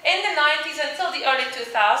in the 90s until the early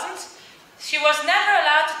 2000s, she was never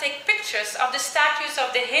allowed to take pictures of the statues of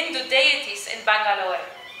the Hindu deities in Bangalore.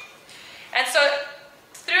 And so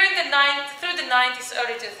through the 90s,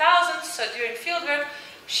 early 2000s, so during fieldwork,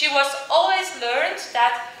 she was always learned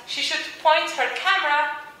that she should point her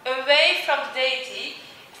camera away from the deity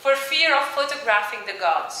for fear of photographing the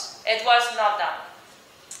gods. It was not done.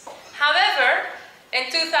 However, in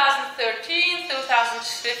 2013,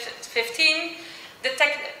 2015,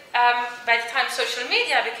 by the time social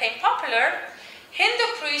media became popular, Hindu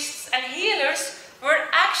priests and healers were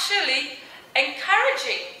actually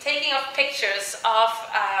encouraging taking of pictures of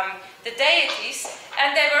the deities,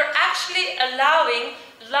 and they were actually allowing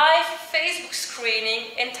live Facebook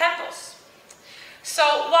screening in temples. So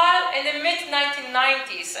while in the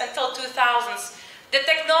mid-1990s until 2000s, the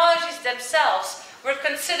technologies themselves were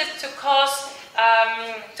considered to cause,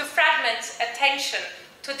 to fragment attention,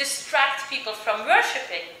 to distract people from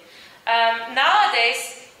worshipping,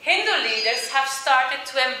 nowadays Hindu leaders have started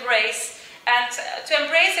to embrace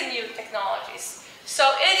the new technologies.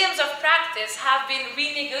 So idioms of practice have been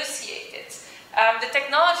renegotiated. The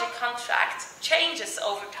technology contract changes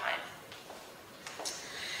over time.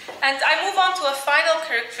 And I move on to a final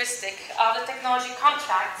characteristic of the technology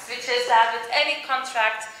contracts, which is that with any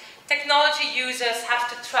contract, technology users have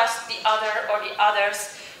to trust the other or the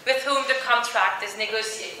others with whom the contract is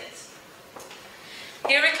negotiated.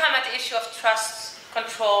 Here we come at the issue of trust,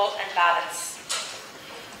 control, and balance.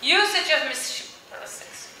 Usage of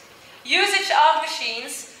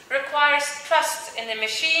machines requires trust in the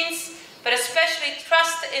machines, but especially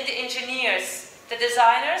trust in the engineers, the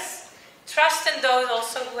designers, trust in those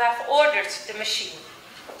also who have ordered the machine.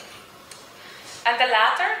 And the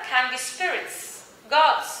latter can be spirits,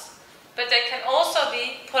 gods, but they can also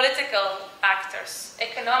be political actors,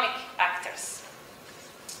 economic actors.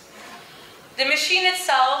 The machine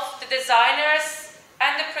itself, the designers,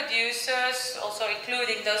 and the producers, also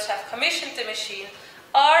including those who have commissioned the machine,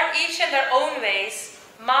 are each in their own ways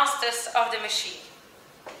masters of the machine.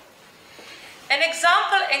 An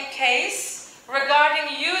example in case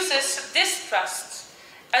regarding users' distrust,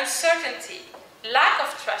 uncertainty, lack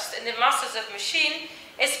of trust in the masters of machine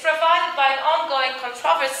is provided by an ongoing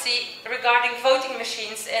controversy regarding voting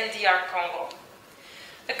machines in DR Congo.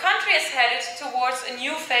 The country is headed towards a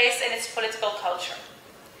new phase in its political culture.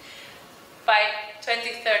 By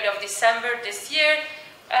 23rd of December this year,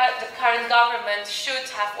 the current government should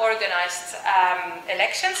have organized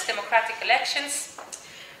elections, democratic elections.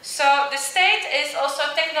 So the state is also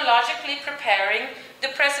technologically preparing the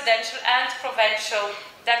presidential and provincial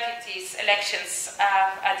deputies elections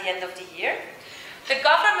at the end of the year. The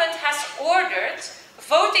government has ordered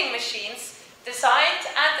voting machines designed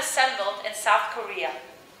and assembled in South Korea.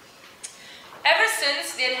 Ever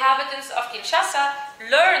since the inhabitants of Kinshasa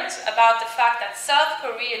learned about the fact that South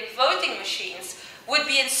Korean voting machines would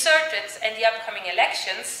be inserted in the upcoming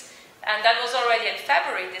elections, and that was already in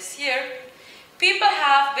February this year, people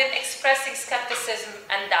have been expressing skepticism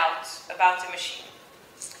and doubt about the machine.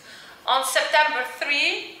 On September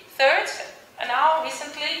 3rd, and now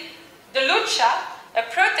recently, the Lucha, a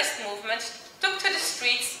protest movement, took to the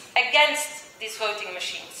streets against these voting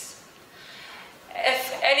machines.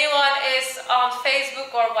 If anyone is on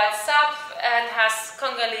Facebook or WhatsApp and has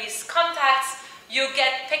Congolese contacts, you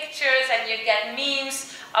get pictures and you get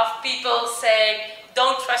memes of people saying,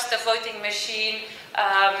 "Don't trust the voting machine,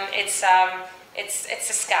 it's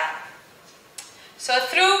a scam." So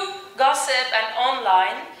through gossip and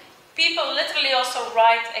online, people literally also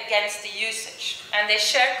write against the usage, and they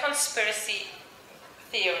share conspiracy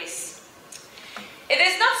theories. It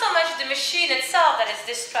is not so much the machine itself that is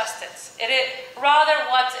distrusted. Rather,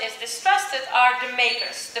 what is distrusted are the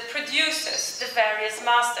makers, the producers, the various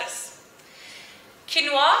masters.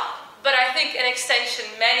 Quinoa, but I think in extension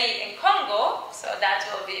many in Congo, so that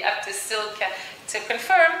will be up to Silke to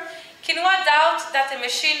confirm, Quinoa doubt that the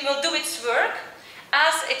machine will do its work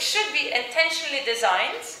as it should be intentionally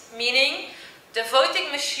designed, meaning the voting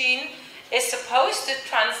machine is supposed to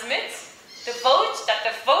transmit the vote that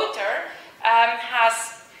the voter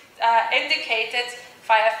has indicated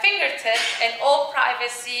via fingertip in all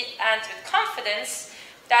privacy and with confidence,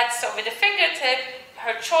 that so with the fingertip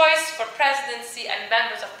her choice for presidency and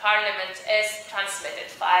members of parliament is transmitted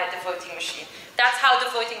via the voting machine. That's how the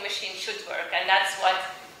voting machine should work, and that's what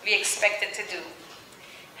we expect it to do.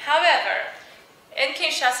 However, in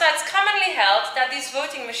Kinshasa, it's commonly held that these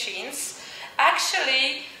voting machines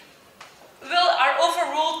actually are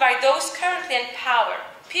overruled by those currently in power.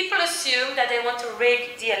 People assume that they want to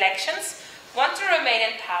rig the elections, want to remain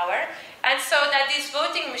in power, and so that these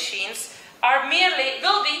voting machines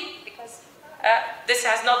will be, because this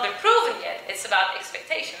has not been proven yet, it's about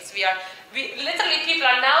expectations. Literally, people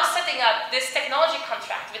are now setting up this technology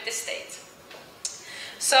contract with the state.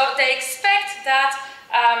 So they expect that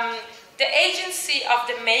the agency of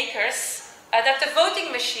the makers, that the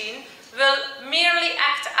voting machine will merely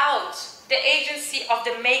act out the agency of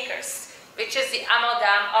the makers, which is the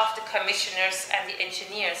amalgam of the commissioners and the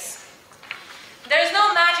engineers. There is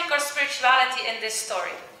no magic or spirituality in this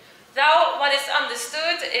story. Though what is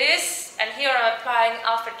understood is, and here I'm applying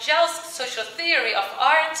Alfred Gell's social theory of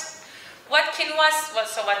art, what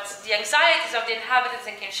the anxieties of the inhabitants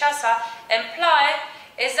in Kinshasa imply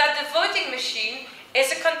is that the voting machine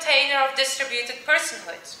is a container of distributed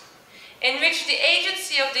personhood, in which the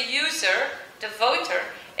agency of the user, the voter,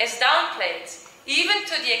 is downplayed, even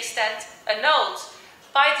to the extent annulled,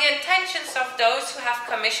 by the intentions of those who have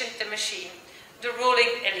commissioned the machine, the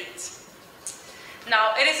ruling elite.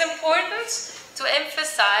 Now, it is important to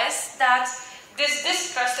emphasize that this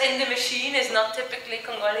distrust in the machine is not typically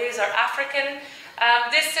Congolese or African.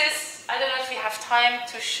 This is, I don't know if we have time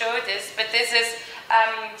to show this, but this is,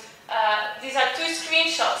 these are two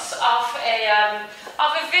screenshots of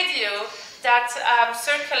a video that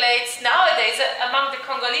circulates nowadays among the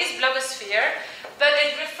Congolese blogosphere, but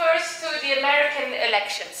it refers to the American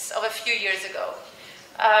elections of a few years ago.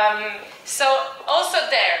 So also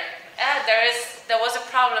there was a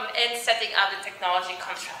problem in setting up the technology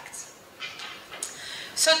contracts.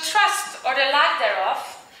 So trust, or the lack thereof,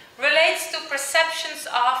 relates to perceptions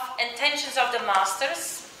of intentions of the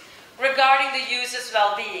masters regarding the user's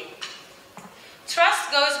well-being.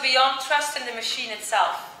 Trust goes beyond trust in the machine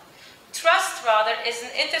itself. Trust, rather, is an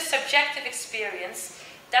intersubjective experience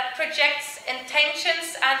that projects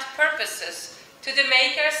intentions and purposes to the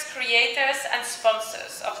makers, creators, and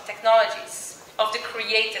sponsors of technologies, of the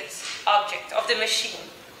created object, of the machine.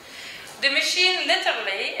 The machine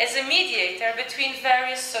literally is a mediator between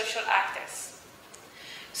various social actors.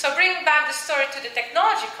 So bringing back the story to the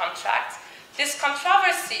technology contract, this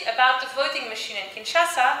controversy about the voting machine in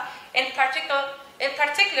Kinshasa, in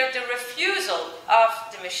particular the refusal of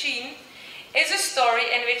the machine, is a story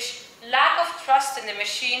in which lack of trust in the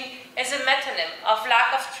machine is a metonym of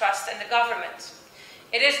lack of trust in the government.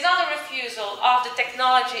 It is not a refusal of the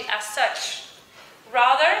technology as such.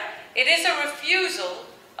 Rather, it is a refusal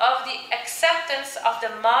of the acceptance of the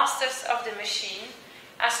masters of the machine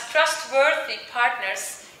as trustworthy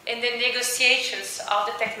partners in the negotiations of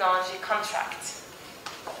the technology contract.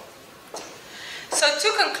 So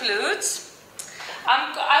to conclude,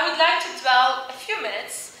 I would like to dwell a few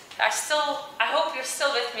minutes, I hope you're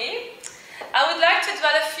still with me, I would like to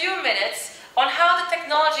dwell a few minutes on how the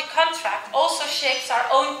technology contract also shapes our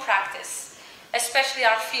own practice, especially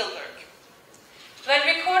our fieldwork. When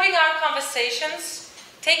recording our conversations,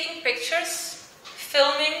 taking pictures,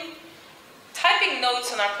 filming, typing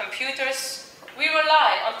notes on our computers, we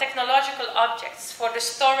rely on technological objects for the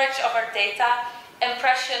storage of our data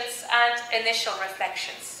impressions, and initial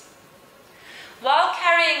reflections. While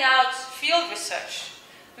carrying out field research,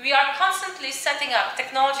 we are constantly setting up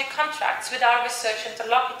technology contracts with our research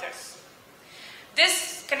interlocutors.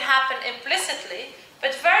 This can happen implicitly,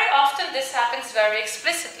 but very often this happens very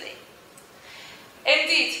explicitly.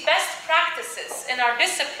 Indeed, best practices in our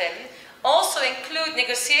discipline also include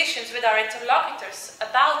negotiations with our interlocutors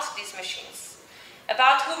about these machines,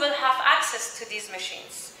 about who will have access to these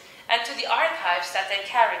machines, and to the archives that they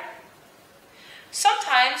carry.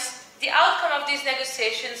 Sometimes, the outcome of these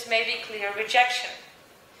negotiations may be clear rejection.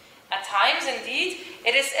 At times, indeed,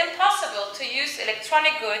 it is impossible to use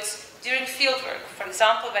electronic goods during fieldwork, for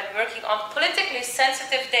example, when working on politically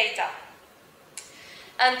sensitive data.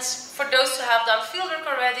 And for those who have done fieldwork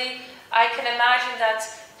already, I can imagine that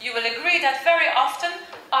you will agree that very often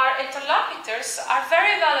our interlocutors are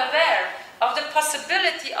very well aware of the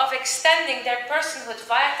possibility of extending their personhood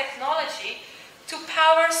via technology to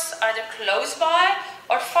powers either close by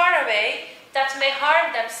or far away that may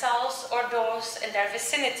harm themselves or those in their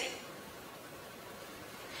vicinity.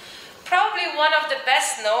 Probably one of the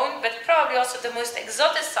best known, but probably also the most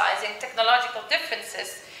exoticizing technological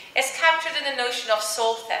differences is captured in the notion of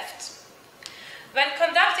soul theft. When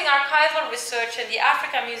conducting archival research in the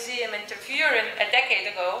Africa Museum in Tervuren a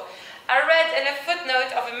decade ago, I read in a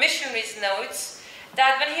footnote of a missionary's notes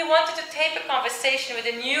that when he wanted to tape a conversation with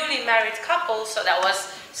a newly married couple, so that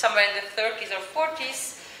was somewhere in the 30s or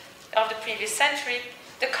 40s of the previous century,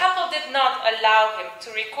 the couple did not allow him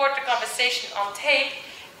to record the conversation on tape,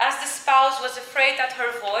 as the spouse was afraid that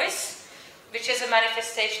her voice, which is a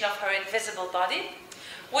manifestation of her invisible body,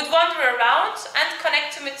 would wander around and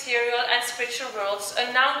connect to material and spiritual worlds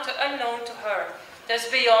unknown to her, thus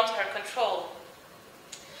beyond her control.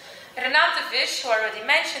 Renate Wisch, who I already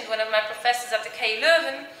mentioned, one of my professors at the KU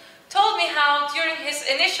Leuven, told me how during his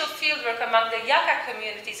initial fieldwork among the Yaka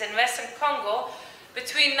communities in Western Congo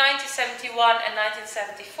between 1971 and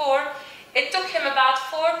 1974, it took him about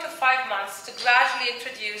 4 to 5 months to gradually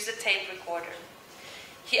introduce the tape recorder.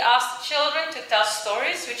 He asked children to tell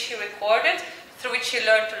stories which he recorded, through which he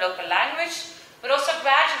learned the local language, but also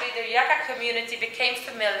gradually the Yaka community became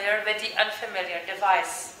familiar with the unfamiliar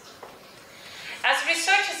device. As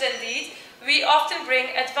researchers indeed, we often bring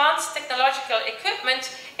advanced technological equipment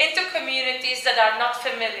into communities that are not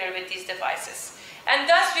familiar with these devices, and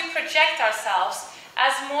thus we project ourselves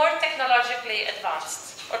as more technologically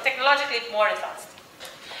advanced, or technologically more advanced.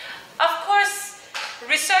 Of course,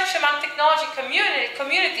 research among technology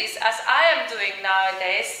communities, as I am doing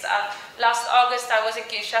nowadays, last August I was in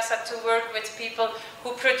Kinshasa to work with people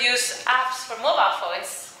who produce apps for mobile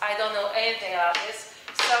phones. I don't know anything about this,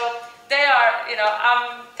 so they are,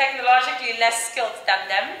 I'm technologically less skilled than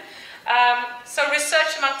them. So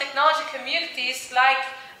research among technology communities, like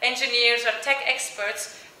engineers or tech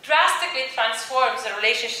experts, drastically transforms the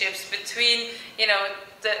relationships between,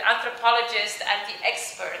 the anthropologist and the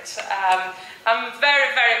expert. I'm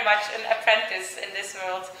very, very much an apprentice in this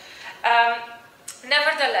world.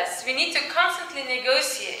 Nevertheless, we need to constantly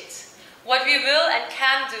negotiate what we will and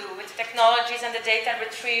can do with technologies and the data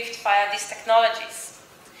retrieved via these technologies.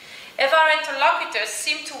 If our interlocutors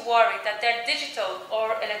seem to worry that their digital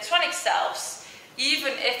or electronic selves,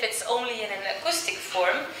 even if it's only in an acoustic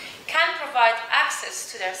form, can provide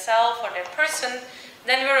access to their self or their person,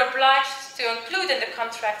 then we're obliged to include in the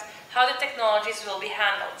contract how the technologies will be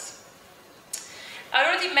handled. I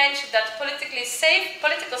already mentioned that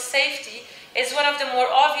political safety is one of the more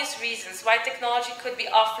obvious reasons why technology could be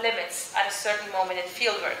off limits at a certain moment in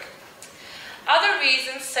fieldwork. Other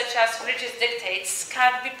reasons, such as religious dictates,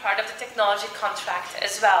 can be part of the technology contract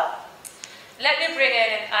as well. Let me bring in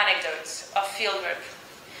an anecdote of fieldwork.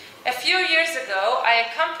 A few years ago, I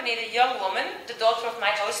accompanied a young woman, the daughter of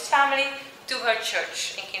my host family, to her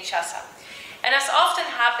church in Kinshasa. And as often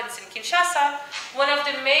happens in Kinshasa, one of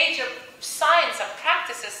the major signs or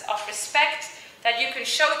practices of respect that you can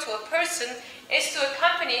show to a person is to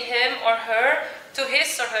accompany him or her to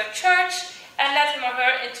his or her church and let him or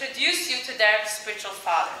her introduce you to their spiritual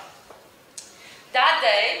father. That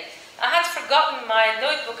day, I had forgotten my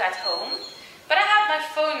notebook at home, but I had my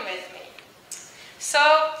phone with me.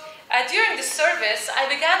 So, during the service, I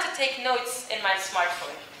began to take notes in my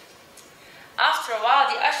smartphone. After a while,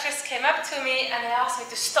 the ushers came up to me and they asked me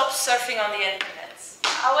to stop surfing on the internet.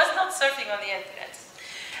 I was not surfing on the internet.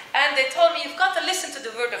 And they told me, you've got to listen to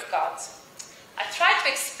the Word of God. I tried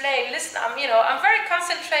to explain, listen, I'm very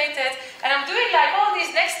concentrated and I'm doing like all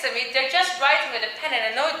these next to me. They're just writing with a pen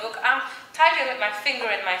and a notebook. I'm typing with my finger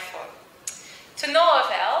in my phone. To no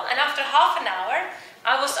avail, and after half an hour,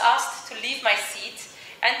 I was asked to leave my seat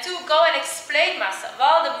And to go and explain myself,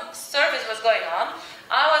 while the service was going on,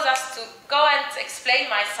 I was asked to go and explain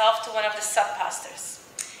myself to one of the sub-pastors.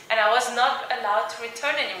 And I was not allowed to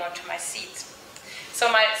return anymore to my seat.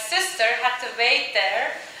 So my sister had to wait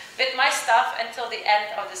there with my stuff until the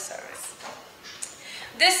end of the service.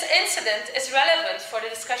 This incident is relevant for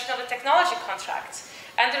the discussion of the technology contract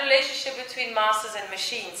and the relationship between masters and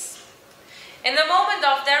machines. In the moment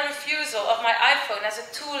of their refusal of my iPhone as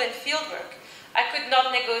a tool in fieldwork, I could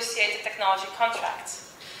not negotiate a technology contract.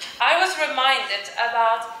 I was reminded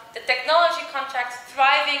about the technology contract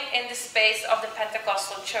thriving in the space of the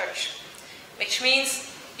Pentecostal church, which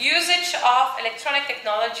means usage of electronic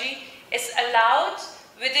technology is allowed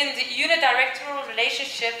within the unidirectional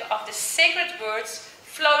relationship of the sacred words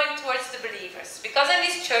flowing towards the believers. Because in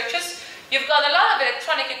these churches, you've got a lot of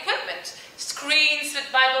electronic equipment, screens with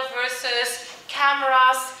Bible verses,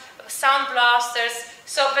 cameras, sound blasters,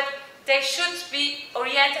 but they should be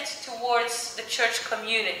oriented towards the church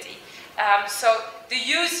community. So the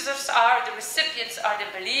users are, the recipients are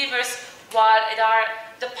the believers, while it are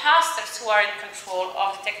the pastors who are in control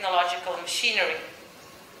of the technological machinery.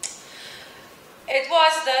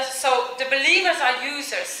 So the believers are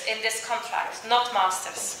users in this contract, not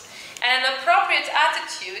masters. And an appropriate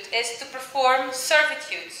attitude is to perform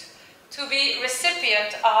servitude, to be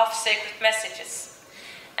recipient of sacred messages.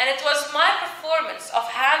 And it was my performance of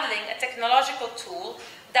handling a technological tool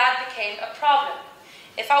that became a problem.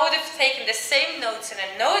 If I would have taken the same notes in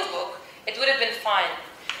a notebook, it would have been fine.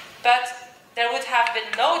 But there would have been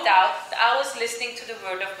no doubt that I was listening to the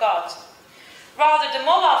Word of God. Rather, the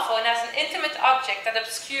mobile phone as an intimate object that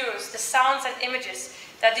obscures the sounds and images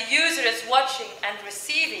that the user is watching and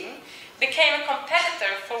receiving became a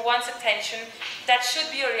competitor for one's attention that should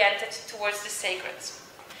be oriented towards the sacred.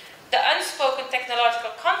 The unspoken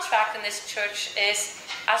technological contract in this church is,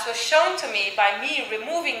 as was shown to me by me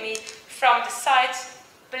removing me from the site,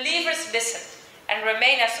 believers listen and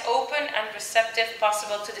remain as open and receptive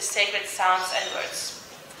possible to the sacred sounds and words.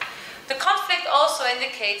 The conflict also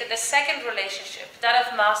indicated a second relationship, that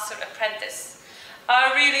of master-apprentice.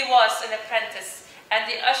 I really was an apprentice, and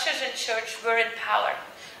the ushers in church were in power.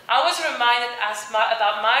 I was reminded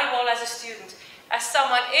about my role as a student, as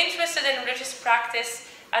someone interested in religious practice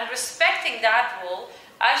and respecting that role.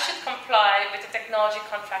 I should comply with the technology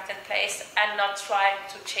contract in place and not try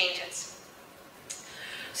to change it.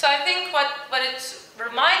 So I think what it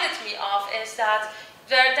reminded me of is that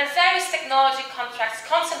there are various technology contracts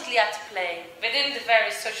constantly at play within the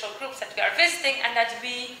various social groups that we are visiting and that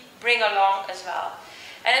we bring along as well.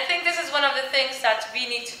 And I think this is one of the things that we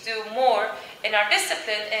need to do more in our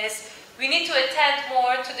discipline is we need to attend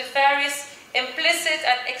more to the various implicit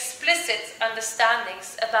and explicit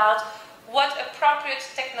understandings about what appropriate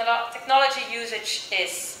technology usage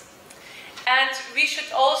is. And we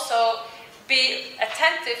should also be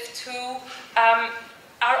attentive to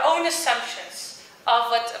our own assumptions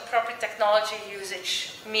of what appropriate technology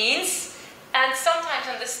usage means, and sometimes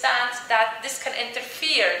understand that this can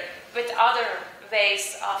interfere with other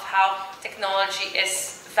ways of how technology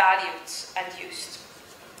is valued and used.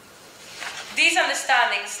 These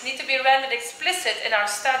understandings need to be rendered explicit in our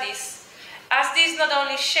studies, as these not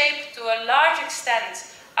only shape to a large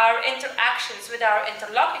extent our interactions with our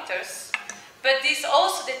interlocutors, but these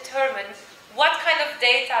also determine what kind of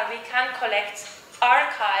data we can collect,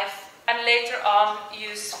 archive, and later on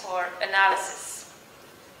use for analysis.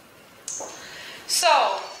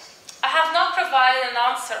 So, I have not provided an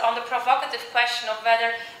answer on the provocative question of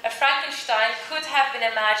whether a Frankenstein could have been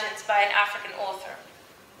imagined by an African author.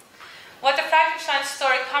 What the Frankenstein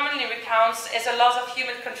story commonly recounts is a loss of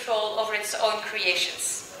human control over its own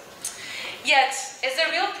creations. Yet, is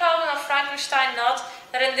the real problem of Frankenstein not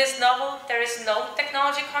that in this novel there is no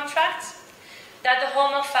technology contract? That the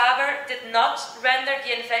homo faber did not render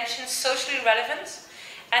the invention socially relevant,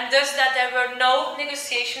 and thus that there were no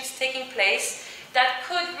negotiations taking place that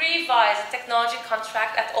could revise a technology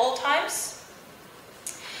contract at all times?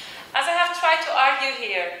 As I have tried to argue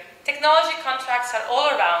here, technology contracts are all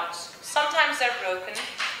around. Sometimes they're broken,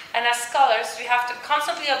 and as scholars we have to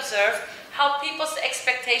constantly observe how people's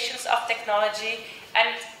expectations of technology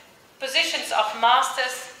and positions of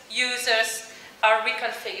masters, users, are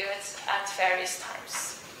reconfigured at various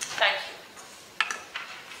times. Thank you.